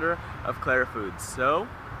co-founder of Clara Foods. So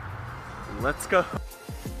let's go.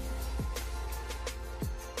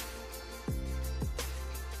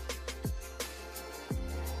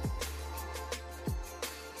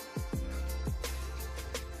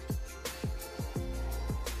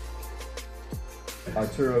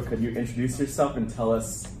 Arturo, could you introduce yourself and tell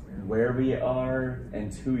us where we are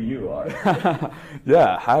and who you are?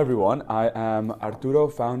 Yeah, hi everyone. I am Arturo,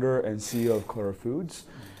 founder and CEO of Clara Foods,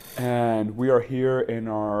 and we are here in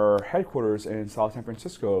our headquarters in South San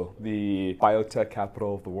Francisco, the biotech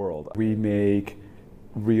capital of the world. We make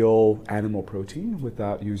real animal protein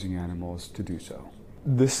without using animals to do so.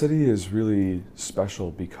 This city is really special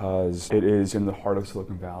because it is in the heart of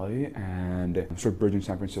Silicon Valley and sort of bridging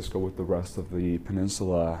San Francisco with the rest of the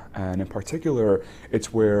peninsula. And in particular,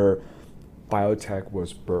 it's where biotech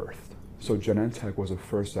was birthed. So Genentech was the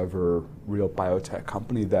first ever real biotech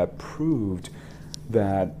company that proved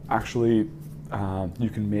that actually you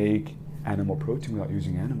can make animal protein without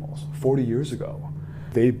using animals. 40 years ago,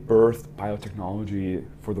 they birthed biotechnology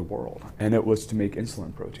for the world, and it was to make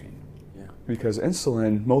insulin protein. Because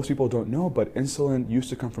insulin, most people don't know, but insulin used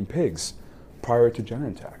to come from pigs prior to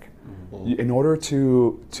Genentech. In order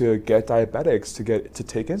to get diabetics to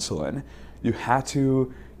take insulin, you had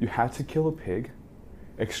to kill a pig,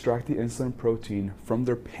 extract the insulin protein from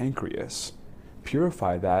their pancreas,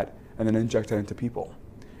 purify that, and then inject it into people.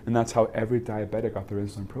 And that's how every diabetic got their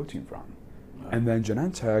insulin protein from. And then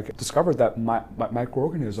Genentech discovered that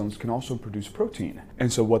microorganisms can also produce protein.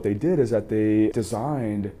 And so what they did is that they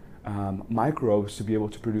designed microbes to be able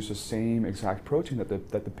to produce the same exact protein that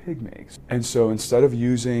the pig makes. And so instead of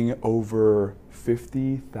using over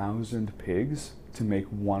 50,000 pigs to make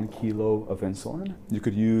 1 kilo of insulin, you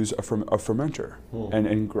could use a fermenter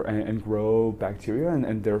and grow bacteria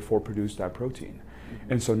and therefore produce that protein.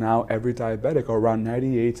 And so now every diabetic, or around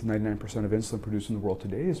 98 to 99% of insulin produced in the world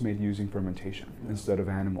today, is made using fermentation instead of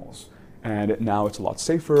animals. And now it's a lot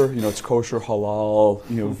safer, it's kosher, halal,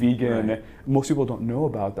 vegan. Right. Most people don't know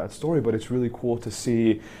about that story, but it's really cool to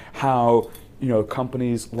see how,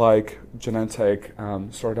 companies like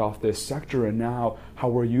Genentech started off this sector, and now how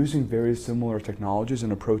we're using very similar technologies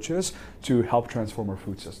and approaches to help transform our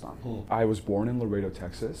food system. I was born in Laredo,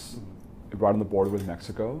 Texas, right on the border with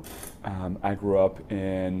Mexico. I grew up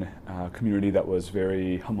in a community that was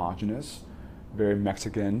very homogenous. very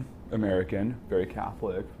Mexican American, very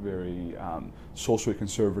Catholic, very socially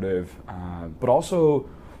conservative, but also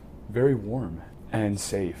very warm and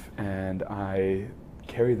safe. And I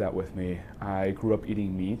carry that with me. I grew up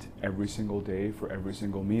eating meat every single day for every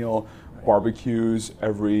single meal, barbecues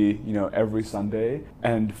every Sunday,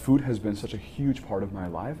 and food has been such a huge part of my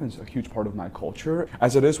life and a huge part of my culture,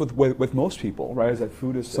 as it is with most people, right? Is that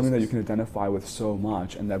food is something that you can identify with so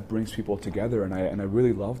much, and that brings people together, and I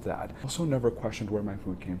really love that. I also never questioned where my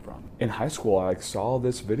food came from. In high school, I saw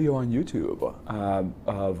this video on YouTube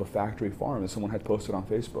of a factory farm that someone had posted on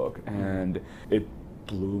Facebook, and it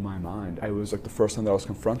blew my mind. It was like the first time that I was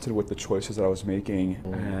confronted with the choices that I was making,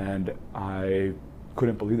 and I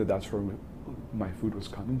couldn't believe that that's where my food was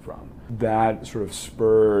coming from. That sort of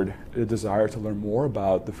spurred a desire to learn more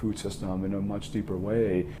about the food system in a much deeper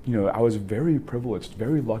way. You know, I was very privileged,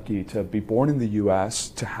 very lucky to be born in the US,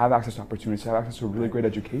 to have access to opportunities, to have access to a really great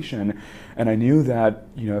education. And I knew that,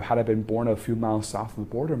 you know, had I been born a few miles south of the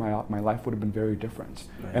border, my life would have been very different.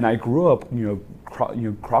 Right. And I grew up,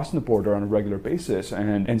 crossing the border on a regular basis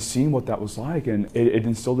and seeing what that was like. And it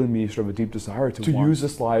instilled in me sort of a deep desire to use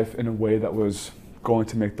this life in a way that was going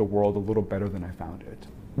to make the world a little better than I found it.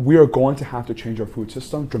 We are going to have to change our food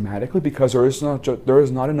system dramatically because there is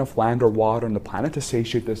not enough land or water on the planet to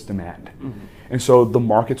satiate this demand. Mm-hmm. And so the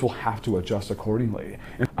markets will have to adjust accordingly.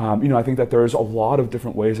 And, I think that there's a lot of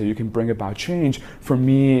different ways that you can bring about change. For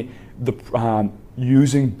me,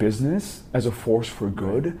 using business as a force for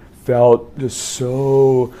good felt just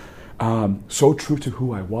so true to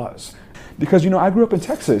who I was. Because, I grew up in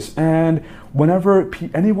Texas, and whenever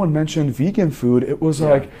anyone mentioned vegan food, it was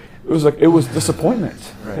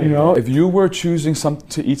disappointment. Right. If you were choosing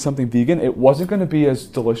to eat something vegan, it wasn't going to be as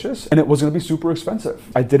delicious, and it was going to be super expensive.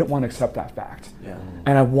 I didn't want to accept that fact. Yeah.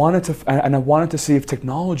 And I wanted to see if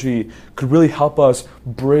technology could really help us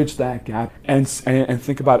bridge that gap and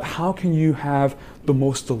think about how can you have the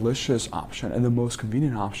most delicious option and the most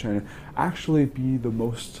convenient option actually be the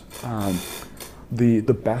most the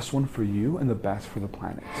best one for you and the best for the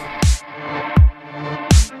planet.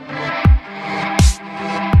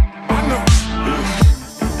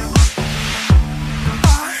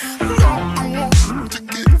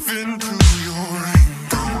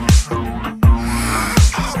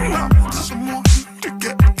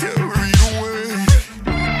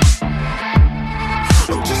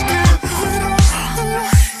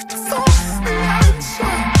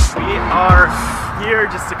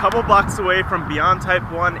 Just a couple blocks away from Beyond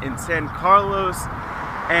Type 1 in San Carlos,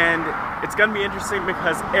 and it's going to be interesting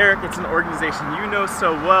because Eric, it's an organization you know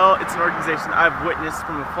so well, it's an organization I've witnessed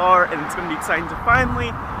from afar, and it's going to be exciting to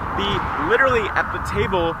finally be literally at the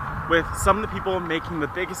table with some of the people making the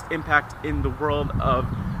biggest impact in the world of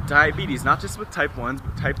diabetes, not just with type 1s,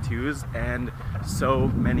 but type 2s and so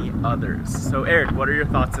many others. So Eric, what are your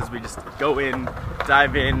thoughts as we just go in,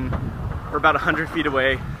 dive in? We're about 100 feet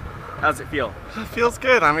away. How's it feel? It feels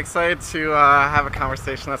good. I'm excited to have a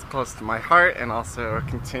conversation that's close to my heart and also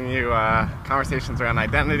continue conversations around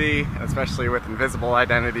identity, especially with invisible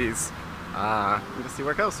identities, and to see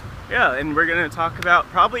where it goes. Yeah, and we're going to talk about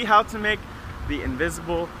probably how to make the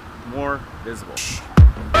invisible more visible.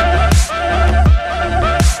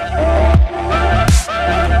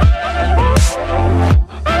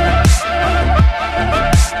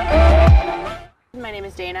 My name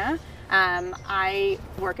is Dana. I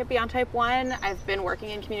work at Beyond Type 1. I've been working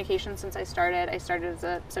in communications since I started. I started as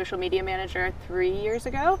a social media manager 3 years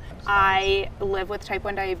ago. I live with type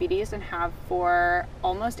 1 diabetes and have for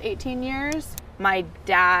almost 18 years. My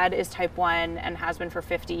dad is type 1 and has been for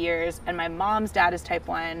 50 years, and my mom's dad is type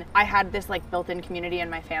 1. I had this built-in community in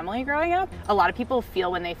my family growing up. A lot of people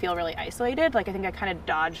feel when they feel really isolated. I think I kind of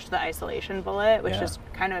dodged the isolation bullet, which is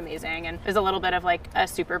kind of amazing, and is a little bit of a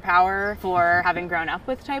superpower for having grown up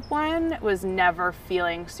with type 1, was never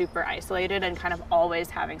feeling super isolated and kind of always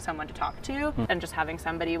having someone to talk to, and just having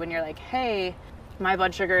somebody when you're like, hey, my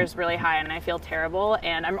blood sugar is really high and I feel terrible,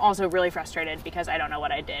 and I'm also really frustrated because I don't know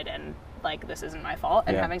what I did, and this isn't my fault,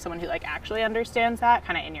 and having someone who actually understands that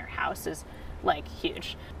kind of in your house is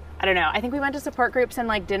huge. I don't know, I think we went to support groups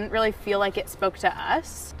and didn't really feel like it spoke to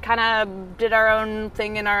us. Kind of did our own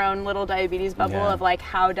thing in our own little diabetes bubble of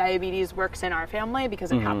how diabetes works in our family,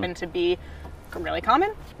 because it happened to be really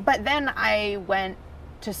common. But then I went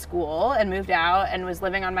to school and moved out and was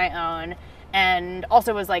living on my own, and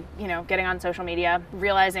also was getting on social media,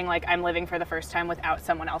 realizing I'm living for the first time without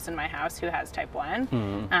someone else in my house who has type 1,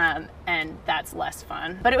 and that's less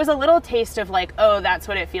fun. But it was a little taste of oh, that's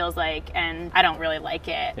what it feels like, and I don't really like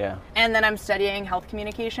it. Yeah. And then I'm studying health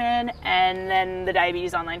communication, and then the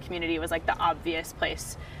diabetes online community was the obvious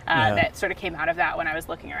place that sort of came out of that when I was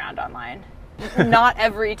looking around online. not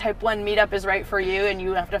every type 1 meetup is right for you, and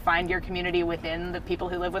you have to find your community within the people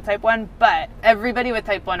who live with type 1, but everybody with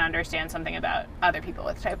type 1 understands something about other people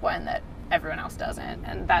with type 1 that everyone else doesn't,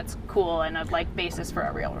 and that's cool and a like basis for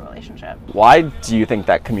a real relationship. Why do you think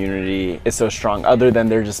that community is so strong, other than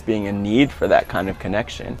there just being a need for that kind of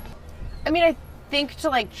connection? I mean, I think to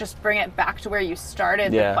like just bring it back to where you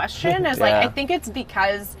started the question is like, I think it's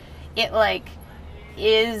because it like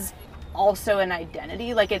is also an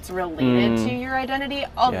identity, like it's related to your identity,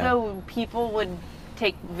 although people would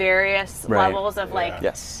take various levels of like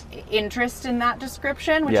interest in that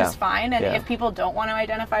description, which is fine, and if people don't want to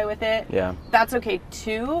identify with it, that's okay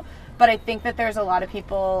too. But I think that there's a lot of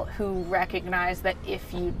people who recognize that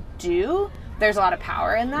if you do, there's a lot of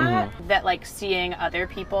power in that, that like seeing other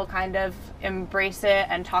people kind of embrace it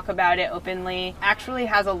and talk about it openly actually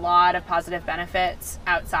has a lot of positive benefits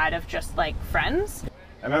outside of just like friends.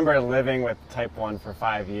 I remember living with type 1 for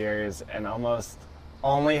 5 years and almost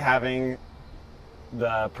only having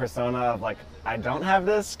the persona of like, I don't have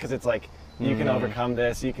this, because it's like, you can overcome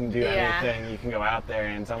this, you can do anything, you can go out there,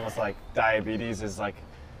 and it's almost like diabetes is like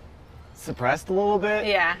suppressed a little bit.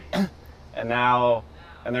 And now,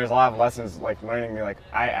 and there's a lot of lessons like learning me like,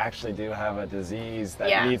 I actually do have a disease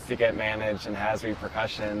that needs to get managed and has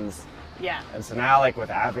repercussions. And so now like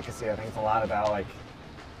with advocacy, I think it's a lot about like,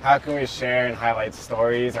 how can we share and highlight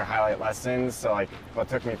stories or highlight lessons? So like what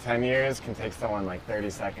took me 10 years can take someone like 30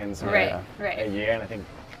 seconds or a year. And I think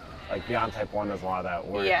like Beyond Type 1 does a lot of that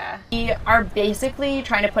work. We are basically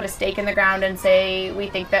trying to put a stake in the ground and say we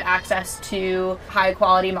think that access to high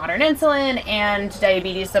quality modern insulin and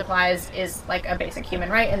diabetes supplies is like a basic human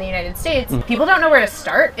right in the United States. People don't know where to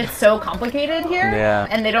start. It's so complicated here.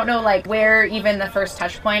 And they don't know like where even the first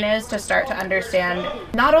touch point is to start to understand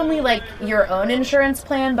not only like your own insurance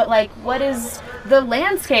plan, but like what is the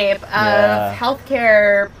landscape of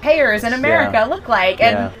healthcare payers in America look like.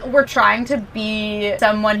 And we're trying to be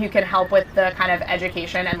someone who can help with the kind of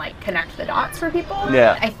education and like connect the dots for people.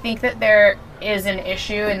 I think that there is an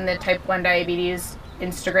issue in the type 1 diabetes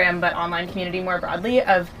Instagram but online community more broadly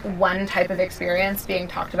of one type of experience being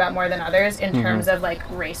talked about more than others in terms of like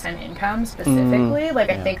race and income specifically.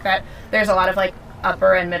 Like I think that there's a lot of like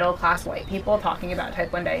upper and middle class white people talking about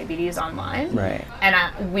type 1 diabetes online.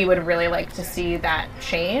 And we would really like to see that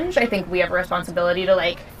change. I think we have a responsibility to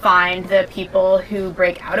like find the people who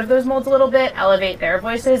break out of those molds a little bit, elevate their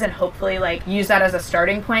voices, and hopefully like use that as a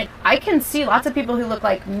starting point. I can see lots of people who look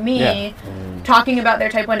like me talking about their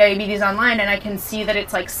type 1 diabetes online, and I can see that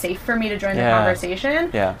it's like safe for me to join the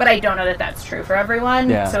conversation, but I don't know that that's true for everyone.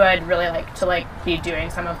 So I'd really like to like be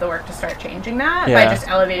doing some of the work to start changing that by just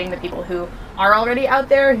elevating the people who are already out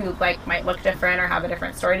there who like might look different or have a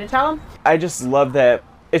different story to tell. I just love that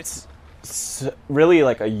it's really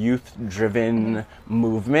like a youth-driven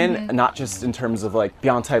movement, not just in terms of like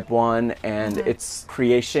Beyond Type 1 and its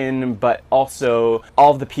creation, but also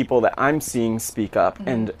all of the people that I'm seeing speak up.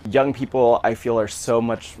 And young people, I feel, are so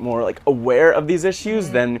much more like aware of these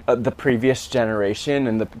issues than the previous generation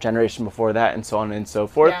and the generation before that, and so on and so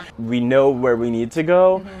forth. We know where we need to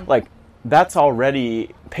go. Like, that's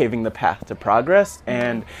already paving the path to progress,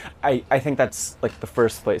 and I think that's like the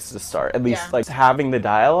first place to start, at least like having the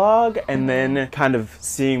dialogue and then kind of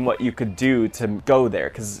seeing what you could do to go there,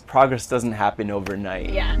 because progress doesn't happen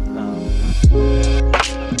overnight.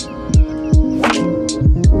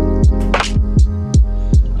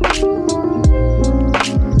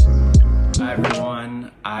 Hi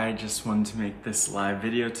everyone, I just wanted to make this live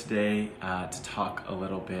video today to talk a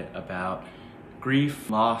little bit about grief,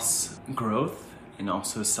 loss, growth, and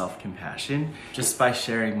also self-compassion. Just by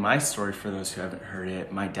sharing my story for those who haven't heard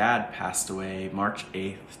it, my dad passed away March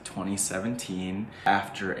 8th, 2017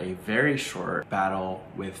 after a very short battle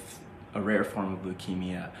with a rare form of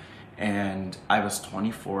leukemia. And I was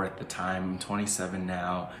 24 at the time, I'm 27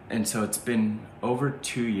 now. And so it's been over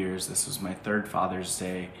 2 years. This was my third Father's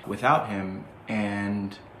Day without him.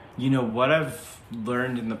 And you know, what I've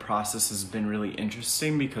learned in the process has been really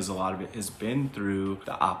interesting, because a lot of it has been through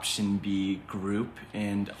the Option B group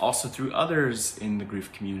and also through others in the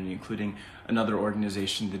grief community, including another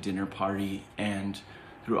organization, the Dinner Party. And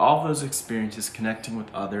through all those experiences, connecting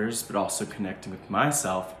with others, but also connecting with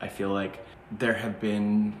myself, I feel like there have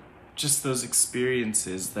been just those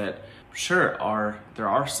experiences that, sure, there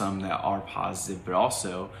are some that are positive, but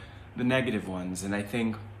also the negative ones. And I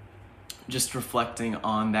think just reflecting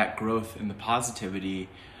on that growth and the positivity,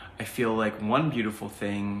 I feel like one beautiful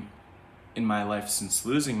thing in my life since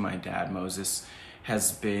losing my dad, Moses,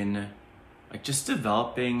 has been like just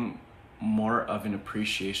developing more of an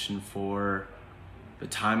appreciation for the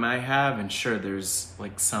time I have. And sure, there's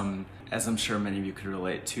like some, as I'm sure many of you could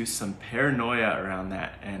relate to, some paranoia around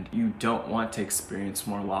that, and you don't want to experience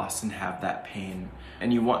more loss and have that pain,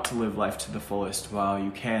 and you want to live life to the fullest while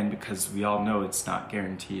you can, because we all know it's not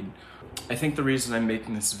guaranteed. I think the reason I'm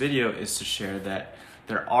making this video is to share that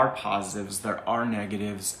there are positives, there are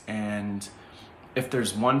negatives, and if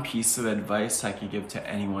there's one piece of advice I could give to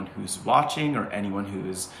anyone who's watching or anyone who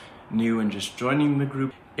is new and just joining the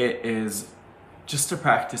group, it is just to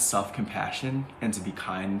practice self-compassion and to be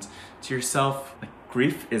kind to yourself. Like,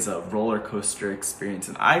 grief is a roller coaster experience,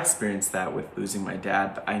 and I experienced that with losing my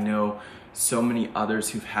dad, but I know so many others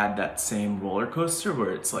who've had that same roller coaster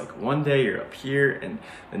where it's like one day you're up here and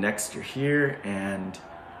the next you're here. And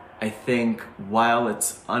I think while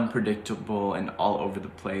it's unpredictable and all over the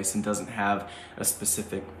place and doesn't have a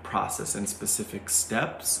specific process and specific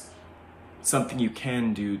steps, something you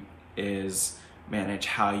can do is manage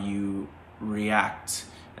how you react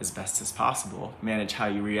as best as possible. Manage how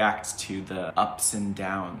you react to the ups and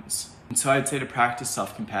downs. And so I'd say to practice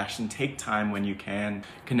self-compassion, take time when you can,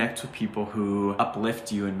 connect with people who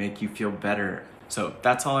uplift you and make you feel better. So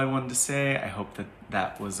that's all I wanted to say. I hope that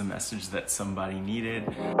that was a message that somebody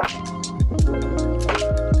needed.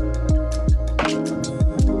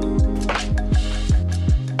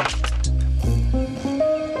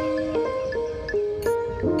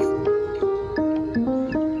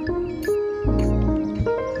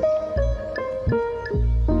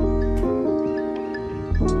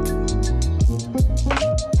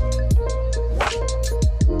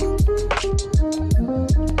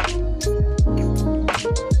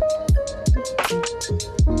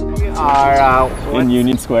 In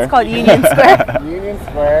Union Square. It's called Union Square. Union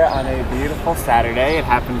Square on a beautiful Saturday. It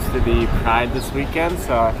happens to be Pride this weekend,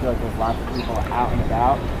 so I feel like there's lots of people out and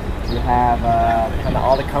about. We have kind of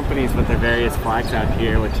all the companies with their various flags out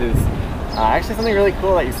here, which is actually something really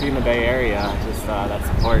cool that you see in the Bay Area, just that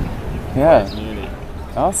support for the community.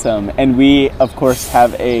 Awesome. And we, of course,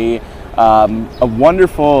 have a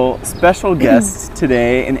wonderful special guest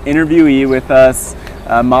today, an interviewee with us,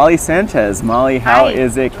 Molly Sanchez. Molly, how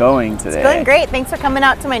is it going today? It's going great. Thanks for coming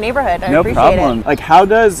out to my neighborhood. I appreciate problem. it. Like, how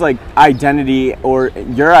does like identity or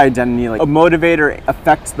your identity like motivate or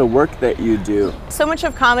affect the work that you do? So much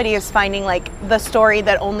of comedy is finding like the story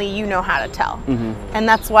that only you know how to tell. And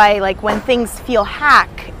that's why like when things feel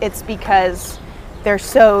hack, it's because they're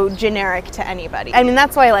so generic to anybody. I mean,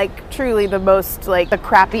 that's why like truly the most like the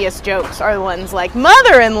crappiest jokes are the ones like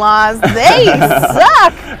mother-in-laws, they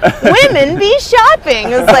suck, women be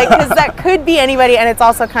shopping. It's like, because that could be anybody, and it's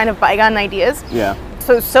also kind of bygone ideas. Yeah.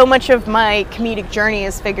 So much of my comedic journey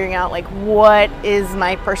is figuring out like what is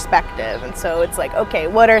my perspective. And so it's like, okay,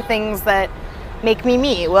 what are things that make me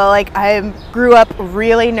me? Well, like I grew up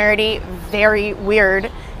really nerdy, very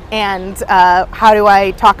weird, and how do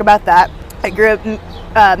I talk about that? I grew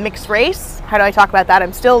up mixed race. How do I talk about that?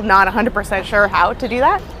 I'm still not 100% sure how to do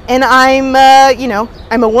that. And I'm,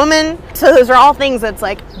 I'm a woman. So those are all things that's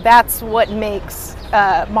like, that's what makes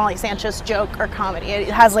Molly Sanchez joke or comedy. It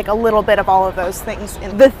has like a little bit of all of those things.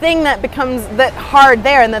 And the thing that becomes that hard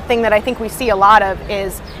there, and the thing that I think we see a lot of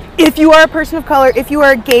is, if you are a person of color, if you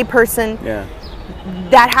are a gay person,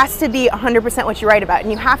 that has to be 100% what you write about.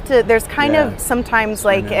 And you have to, there's kind of sometimes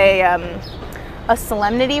like a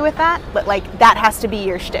solemnity with that, but like that has to be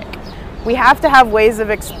your shtick. We have to have ways of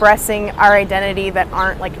expressing our identity that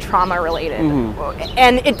aren't like trauma related,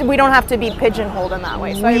 and we don't have to be pigeonholed in that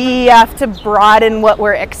way. So we have to broaden what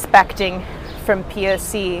we're expecting from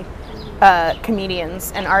POC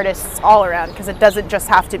comedians and artists all around, because it doesn't just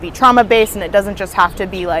have to be trauma based, and it doesn't just have to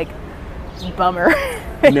be like bummer.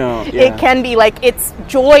 It can be like, it's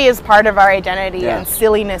joy is part of our identity, and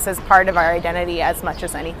silliness is part of our identity as much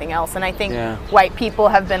as anything else. And I think white people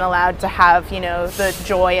have been allowed to have, the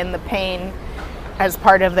joy and the pain as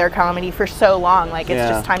part of their comedy for so long. Like, it's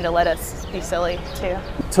just time to let us be silly too.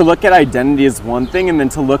 To look at identity is one thing, and then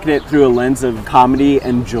to look at it through a lens of comedy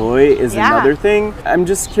and joy is another thing. I'm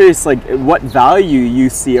just curious, like, what value you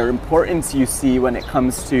see or importance you see when it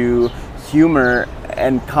comes to humor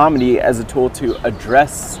and comedy as a tool to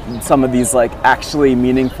address some of these like actually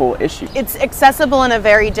meaningful issues. It's accessible in a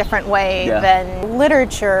very different way than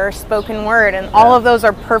literature or spoken word, and all of those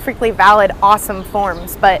are perfectly valid, awesome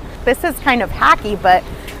forms. But this is kind of hacky, but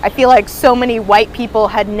I feel like so many white people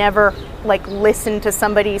had never like listened to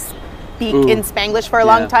somebody speak in Spanglish for a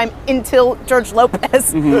long time until George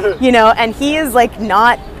Lopez, and he is like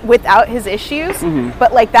not without his issues,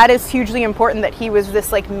 but like that is hugely important that he was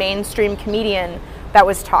this like mainstream comedian that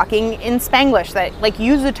was talking in Spanglish, that like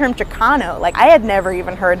used the term Chicano. Like I had never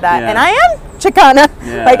even heard that, Yeah. and I am Chicana.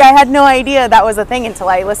 Yeah. Like I had no idea that was a thing until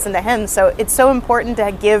I listened to him. So it's so important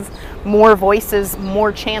to give more voices,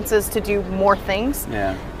 more chances to do more things.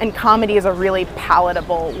 Yeah. And comedy is a really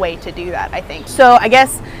palatable way to do that, I think. So I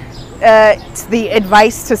guess the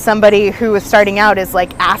advice to somebody who is starting out is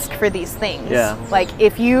like ask for these things. Yeah. Like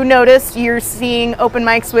if you notice you're seeing open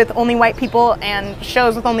mics with only white people and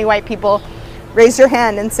shows with only white people, raise your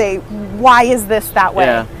hand and say, why is this that way?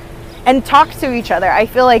 Yeah. And talk to each other. I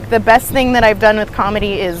feel like the best thing that I've done with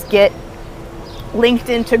comedy is get linked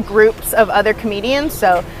into groups of other comedians.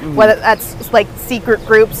 So whether that's like secret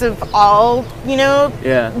groups of all, you know,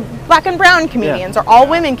 Yeah. black and brown comedians or all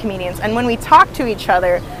women comedians. And when we talk to each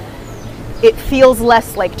other, it feels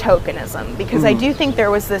less like tokenism, because I do think there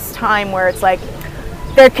was this time where it's like,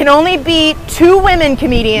 there can only be 2 women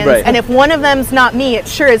comedians, Right. and if one of them's not me, it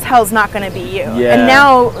sure as hell's not going to be you. Yeah. And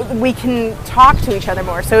now we can talk to each other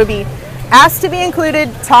more. So it would be ask to be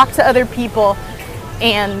included, talk to other people,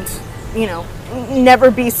 and, you know, never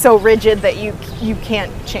be so rigid that you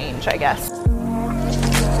can't change, I guess.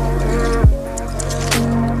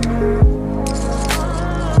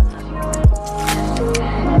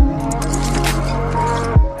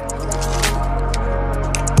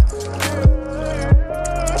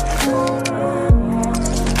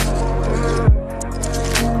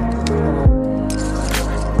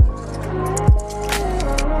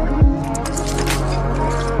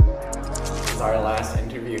 This is our last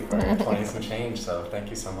interview for 20s and Change, so thank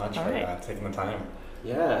you so much for taking the time.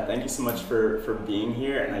 Yeah, thank you so much for being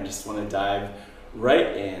here, and I just want to dive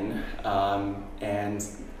right in and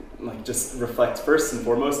like just reflect first and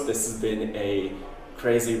foremost. This has been a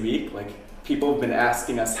crazy week. Like people have been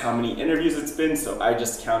asking us how many interviews it's been, so I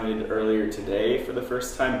just counted earlier today for the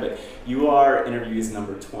first time. But you are interviews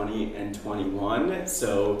number 20 and 21,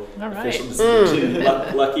 so All right. official distinction,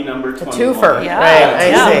 lucky number 21. twofer. Yeah.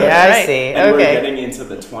 Right, I see. And Okay. we're getting into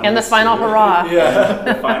the 20s. And the final here. hurrah.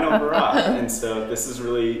 Yeah, the final hurrah. And so this is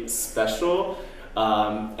really special.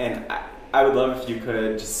 And I would love if you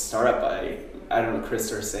could just start up by, I don't know,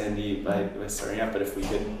 Chris or Sandy, by starting up, but if you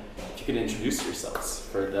could introduce yourselves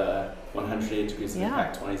for the 108 Degrees of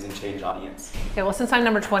Impact 20s and Change audience. Okay, well, since I'm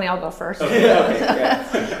number 20, I'll go first. Okay,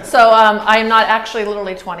 yeah. So I'm not actually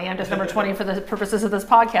literally 20. I'm just number 20 for the purposes of this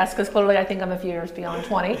podcast, because clearly I think I'm a few years beyond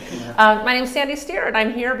 20. My name's Sandy Steer, and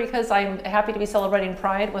I'm here because I'm happy to be celebrating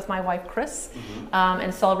Pride with my wife, Chris,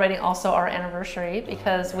 and celebrating also our anniversary,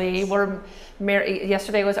 because we were married.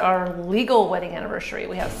 Yesterday was our legal wedding anniversary.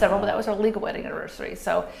 We have several, but that was our legal wedding anniversary.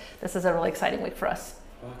 So this is a really exciting week for us.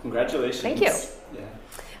 Well, congratulations. Thank you. Yeah.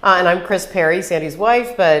 And I'm Chris Perry, Sandy's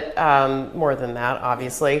wife, but more than that,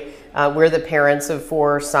 obviously. We're the parents of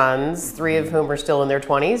 4 sons, 3 of whom are still in their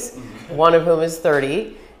 20s, 1 of whom is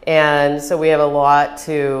 30. And so we have a lot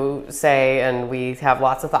to say, and we have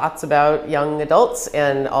lots of thoughts about young adults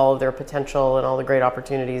and all of their potential and all the great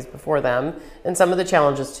opportunities before them, and some of the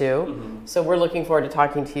challenges too. So we're looking forward to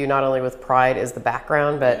talking to you not only with Pride as the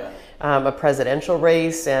background, but a presidential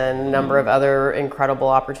race and a number of other incredible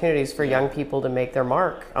opportunities for young people to make their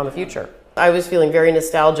mark on the future. I was feeling very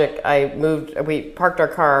nostalgic. We parked our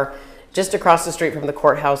car just across the street from the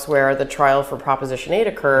courthouse where the trial for Proposition 8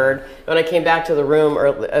 occurred. When I came back to the room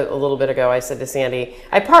a little bit ago, I said to Sandy,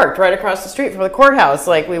 I parked right across the street from the courthouse.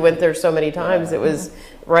 Like, we went there so many times, it was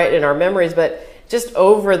right in our memories. But just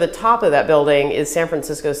over the top of that building is San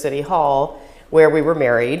Francisco City Hall, where we were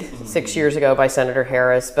married 6 years ago by Senator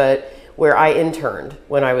Harris, but where I interned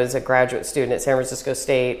when I was a graduate student at San Francisco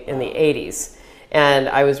State in the 80s. And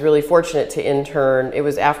I was really fortunate to intern. It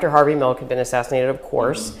was after Harvey Milk had been assassinated, of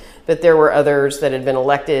course, but there were others that had been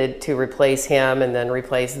elected to replace him and then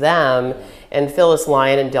replace them. And Phyllis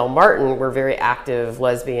Lyon and Del Martin were very active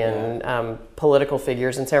lesbian political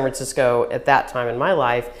figures in San Francisco at that time in my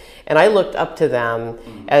life. And I looked up to them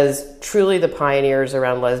as truly the pioneers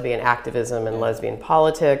around lesbian activism and lesbian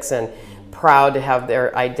politics, and proud to have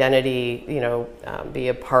their identity,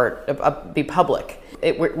 be public.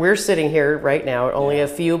 We're sitting here right now, only a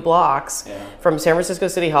few blocks from San Francisco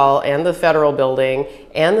City Hall and the Federal Building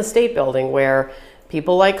and the State Building, where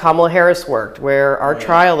people like Kamala Harris worked, where our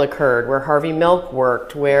trial occurred, where Harvey Milk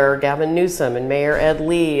worked, where Gavin Newsom and Mayor Ed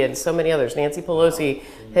Lee and so many others, Nancy Pelosi,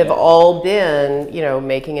 have all been,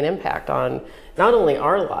 making an impact on not only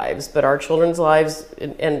our lives, but our children's lives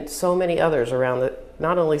and so many others around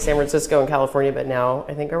not only San Francisco and California, but now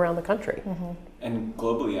I think around the country. And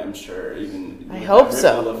globally, I'm sure, even I hope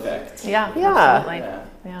so. ripple effect. Yeah, Yeah. absolutely.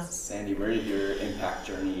 Yeah. Sandy, where did your impact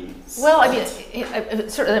journey Well, I mean,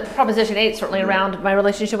 certainly Proposition 8 certainly around my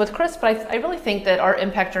relationship with Chris, but I really think that our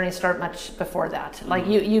impact journeys start much before that. Like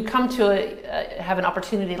you come to have an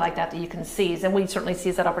opportunity like that you can seize, and we certainly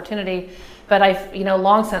seize that opportunity. But I've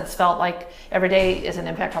long since felt like every day is an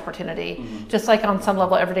impact opportunity, just like on some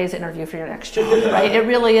level every day is an interview for your next job, right? It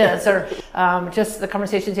really is. Or just the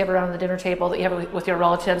conversations you have around the dinner table that you have with your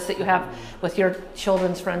relatives, that you have with your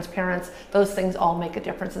children's friends, parents, those things all make a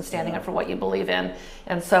difference in standing up for what you believe in.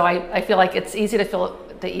 And so I feel like it's easy to feel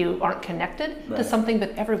that you aren't connected to something, but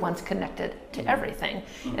everyone's connected to everything.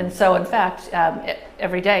 And so in fact,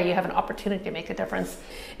 every day you have an opportunity to make a difference.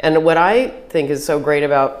 And what I think is so great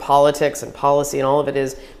about politics and policy and all of it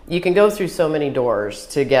is you can go through so many doors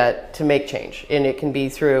to make change. And it can be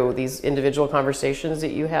through these individual conversations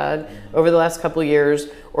that you had over the last couple of years,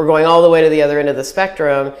 or going all the way to the other end of the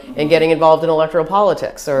spectrum and getting involved in electoral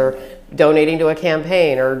politics, or donating to a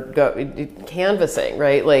campaign, or canvassing,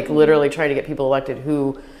 right? Like literally trying to get people elected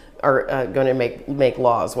who are going to make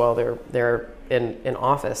laws while they're in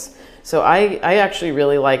office. So I actually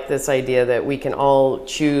really like this idea that we can all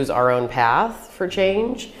choose our own path for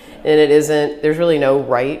change, and there's really no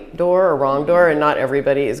right door or wrong door, and not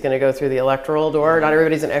everybody is going to go through the electoral door. Not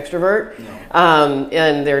everybody's an extrovert,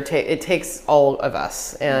 and it takes all of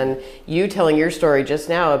us. And you telling your story just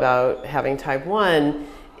now about having type 1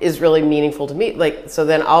 is really meaningful to me. Like, so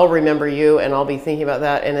then I'll remember you, and I'll be thinking about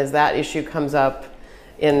that, and as that issue comes up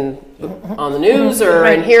on the news or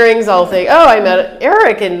in hearings, I'll think, oh, I met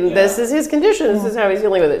Eric, and this is his condition, this is how he's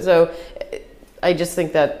dealing with it. So I just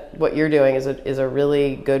think that what you're doing is a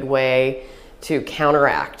really good way to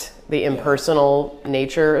counteract the impersonal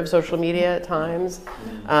nature of social media at times,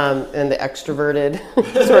 and the extroverted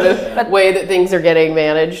sort of way that things are getting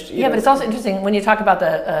managed. Yeah, but it's also interesting when you talk about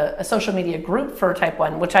a social media group for type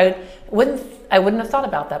 1, which I wouldn't have thought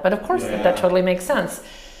about that, but of course that totally makes sense.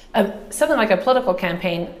 Something like a political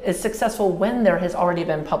campaign is successful when there has already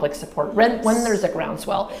been public support, when there's a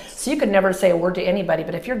groundswell. So you could never say a word to anybody,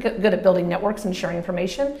 but if you're good at building networks and sharing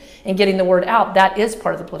information and getting the word out, that is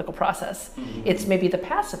part of the political process. It's maybe the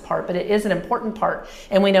passive part, but it is an important part.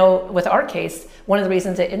 And we know with our case, one of the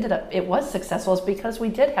reasons it was successful is because we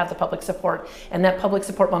did have the public support, and that public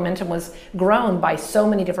support momentum was grown by so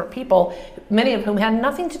many different people, many of whom had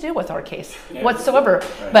nothing to do with our case whatsoever.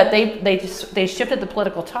 But they shifted the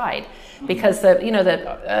political tide. Because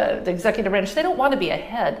the executive branch, they don't want to be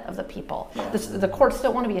ahead of the people. The courts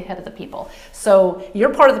don't want to be ahead of the people. So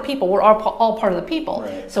you're part of the people. We're all part of the people.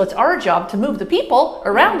 So it's our job to move the people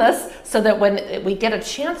around us so that when we get a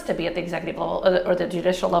chance to be at the executive level or the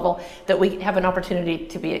judicial level, that we have an opportunity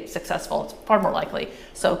to be successful. It's far more likely.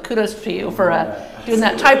 So kudos to you for doing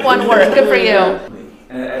that type 1 work. Good for you.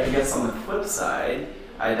 And I guess on the flip side,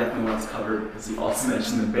 I definitely want to cover, because you also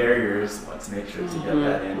mentioned the barriers, want to make sure to get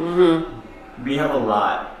that in. We have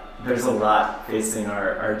there's a lot facing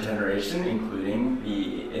our generation, including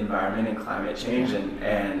the environment and climate change,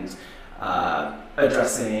 and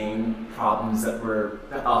addressing problems that were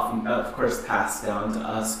often, of course, passed down to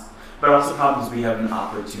us, but also problems we have an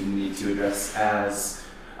opportunity to address as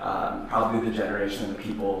probably the generation of the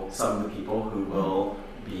people, some of the people who will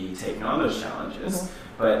be taking on those challenges.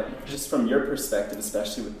 But just from your perspective,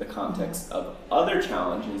 especially with the context of other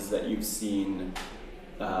challenges that you've seen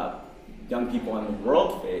young people in the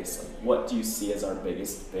world face, what do you see as our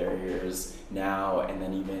biggest barriers now and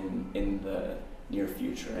then even in the near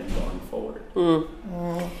future and going forward?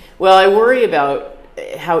 Well, I worry about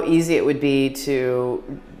how easy it would be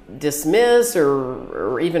to dismiss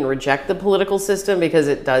or even reject the political system, because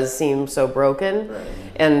it does seem so broken,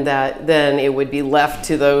 and that then it would be left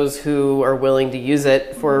to those who are willing to use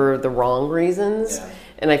it for the wrong reasons.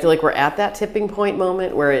 And I feel like we're at that tipping point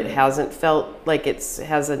moment where it hasn't felt like it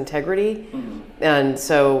has integrity. And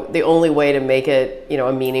so the only way to make it,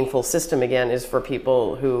 a meaningful system again is for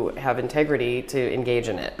people who have integrity to engage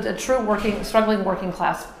in it. A true struggling working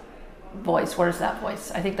class voice, where's that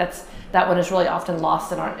voice? I think that one is really often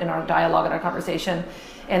lost in our dialogue and our conversation.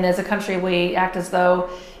 And as a country, we act as though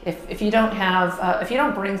if you don't have if you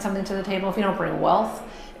don't bring something to the table, if you don't bring wealth,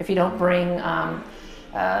 if you don't bring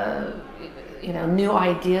new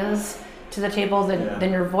ideas to the table,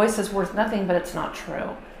 then your voice is worth nothing. But it's not true.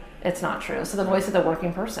 It's not true. So the voice of the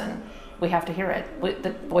working person, we have to hear it.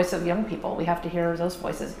 The voice of young people, we have to hear those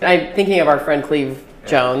voices. I'm thinking of our friend Cleve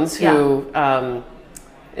Jones, who.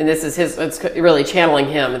 And this is it's really channeling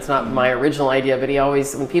him. It's not my original idea, but he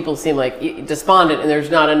always, when people seem like despondent and there's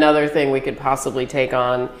not another thing we could possibly take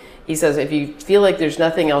on, he says, if you feel like there's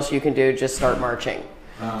nothing else you can do, just start marching.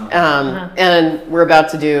 And we're about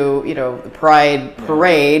to do, the Pride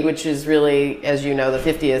Parade, which is really, as you know, the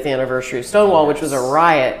 50th anniversary of Stonewall, which was a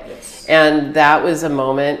riot. And that was a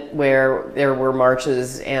moment where there were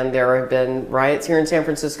marches, and there have been riots here in San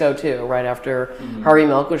Francisco too, right after Harvey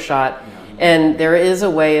Milk was shot. And there is a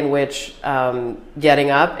way in which getting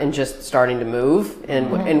up and just starting to move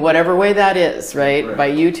in whatever way that is, right? By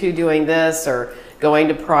you two doing this, or going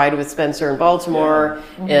to Pride with Spencer in Baltimore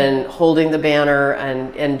and holding the banner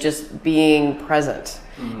and just being present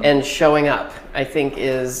and showing up, I think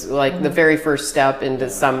is like the very first step into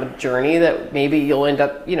some journey that maybe you'll end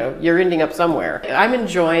up, you're ending up somewhere. I'm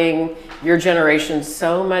enjoying your generation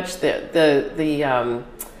so much, that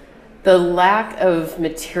the lack of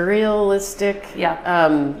materialistic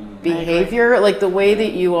behavior, like the way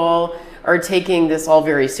that you all are taking this all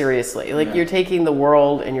very seriously. Like you're taking the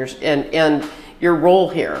world and your role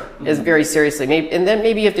here is very seriously. And then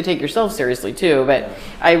maybe you have to take yourself seriously too, but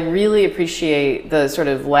I really appreciate the sort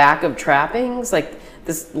of lack of trappings, like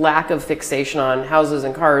this lack of fixation on houses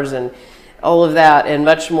and cars and all of that, and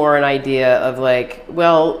much more an idea of like,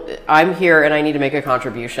 well, I'm here and I need to make a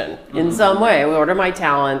contribution in some way. What are my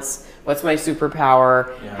talents? What's my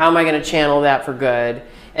superpower? How am I going to channel that for good?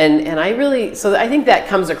 And I really, so I think that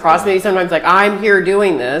comes across maybe sometimes like, I'm here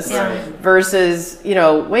doing this versus,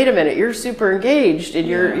 wait a minute, you're super engaged and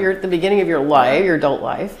you're at the beginning of your life, your adult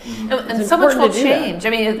life. And so much will change. I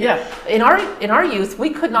mean, in our youth, we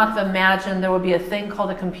could not have imagined there would be a thing called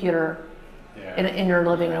a computer in your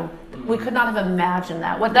living room. We could not have imagined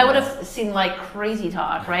that. That would have seemed like crazy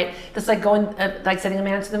talk, right? Just like like sending a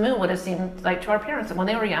man to the moon would have seemed like to our parents when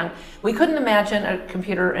they were young. We couldn't imagine a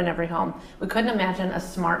computer in every home. We couldn't imagine a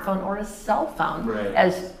smartphone or a cell phone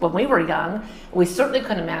as when we were young. We certainly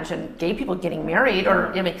couldn't imagine gay people getting married,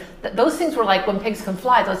 or those things were like when pigs can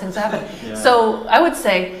fly. Those things happen. So I would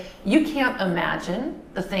say you can't imagine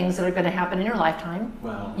the things that are going to happen in your lifetime.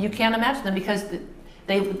 You can't imagine them because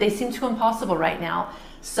they seem too impossible right now.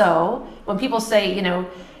 So when people say,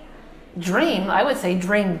 dream, I would say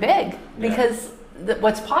dream big, because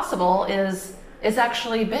what's possible is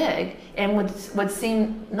actually big and would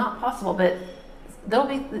seem not possible, but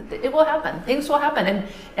it will happen. Things will happen,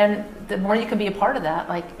 and the more you can be a part of that,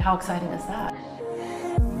 like how exciting is that?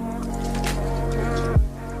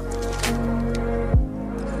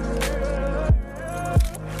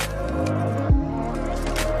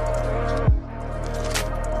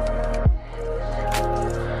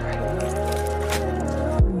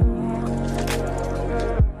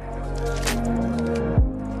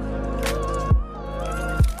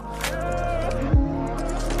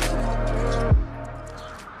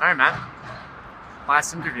 Alright, Matt.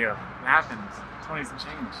 Last interview. What happened? 20s and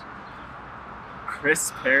change.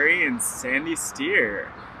 Chris Perry and Sandy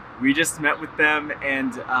Steer. We just met with them,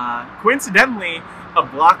 and coincidentally, a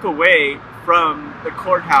block away from the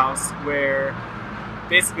courthouse where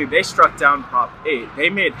basically they struck down Prop 8. They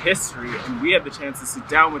made history, and we had the chance to sit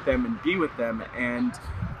down with them and be with them. And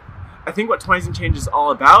I think what 20s and Change is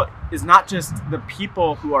all about is not just the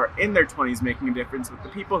people who are in their 20s making a difference, but the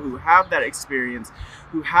people who have that experience,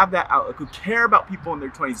 who have that outlook, who care about people in their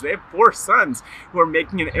 20s. They have 4 sons who are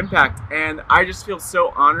making an impact, and I just feel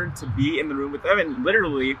so honored to be in the room with them and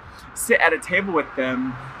literally sit at a table with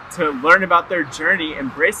them to learn about their journey,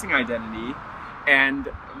 embracing identity, and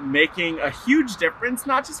making a huge difference,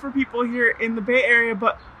 not just for people here in the Bay Area,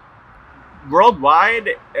 but worldwide,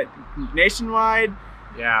 nationwide.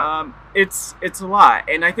 It's a lot,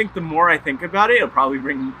 and I think the more I think about it, it'll probably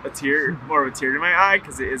bring more of a tear to my eye,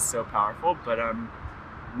 because it is so powerful. But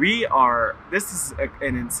this is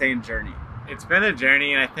an insane journey. It's been a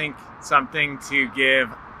journey, and I think something to give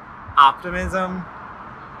optimism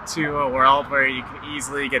to a world where you can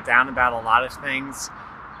easily get down about a lot of things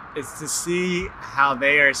is to see how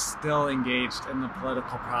they are still engaged in the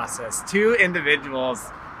political process. 2 individuals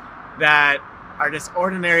that are just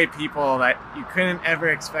ordinary people that you couldn't ever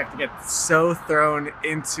expect to get so thrown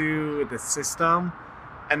into the system,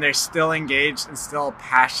 and they're still engaged and still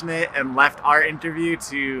passionate, and left our interview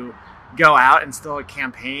to go out and still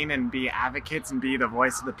campaign and be advocates and be the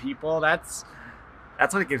voice of the people. That's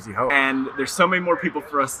what gives you hope. And there's so many more people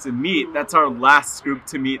for us to meet. That's our last group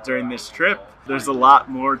to meet during this trip. There's a lot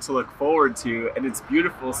more to look forward to, and it's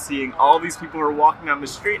beautiful seeing all these people who are walking down the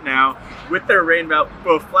street now with their rainbow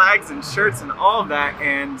flags and shirts and all of that,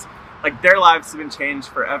 and like their lives have been changed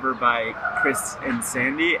forever by Chris and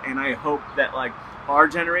Sandy. And I hope that like our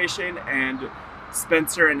generation and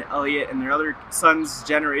Spencer and Elliot and their other sons'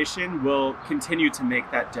 generation will continue to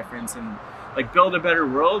make that difference and like build a better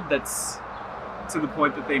world that's to the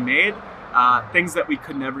point that they made, things that we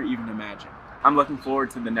could never even imagine. I'm looking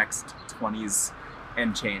forward to the next 20s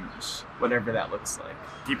and change, whatever that looks like.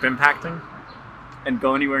 Keep impacting? And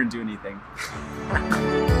go anywhere and do anything.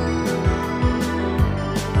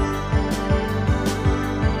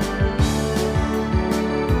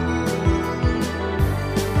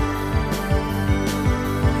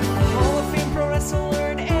 Hall of Fame pro wrestler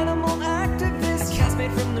and animal activist, a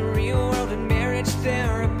castmate from the real world and marriage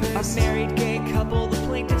therapist, a married gay couple, the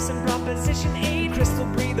plaintiffs in Proposition 8, Crystal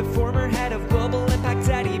Bree, the former head of Global Impact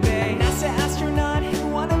at eBay, NASA astronaut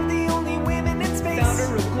and one of the only women in space,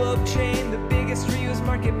 founder of Globe Chain, the biggest reused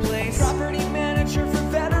marketplace, property manager for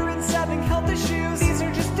veterans having health issues. These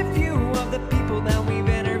are just a few of the people that we've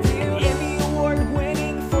interviewed. Emmy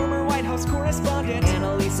Award-winning former White House correspondent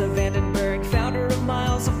Annalisa Vandenberg, founder of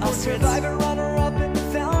Miles of Portraits, survivor runner-up and the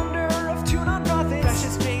founder of two nonprofits.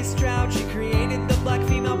 Precious J. Stroud, she created the Black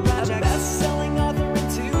Female Project, a best-selling author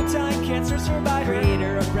and two-time cancer survivor,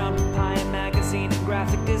 creator of Brown Papaya magazine and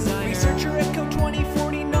graphic designer, researcher at Co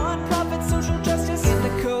 2040 nonprofit social justice, and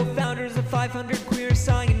the co-founders of 500 Queer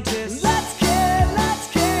Science.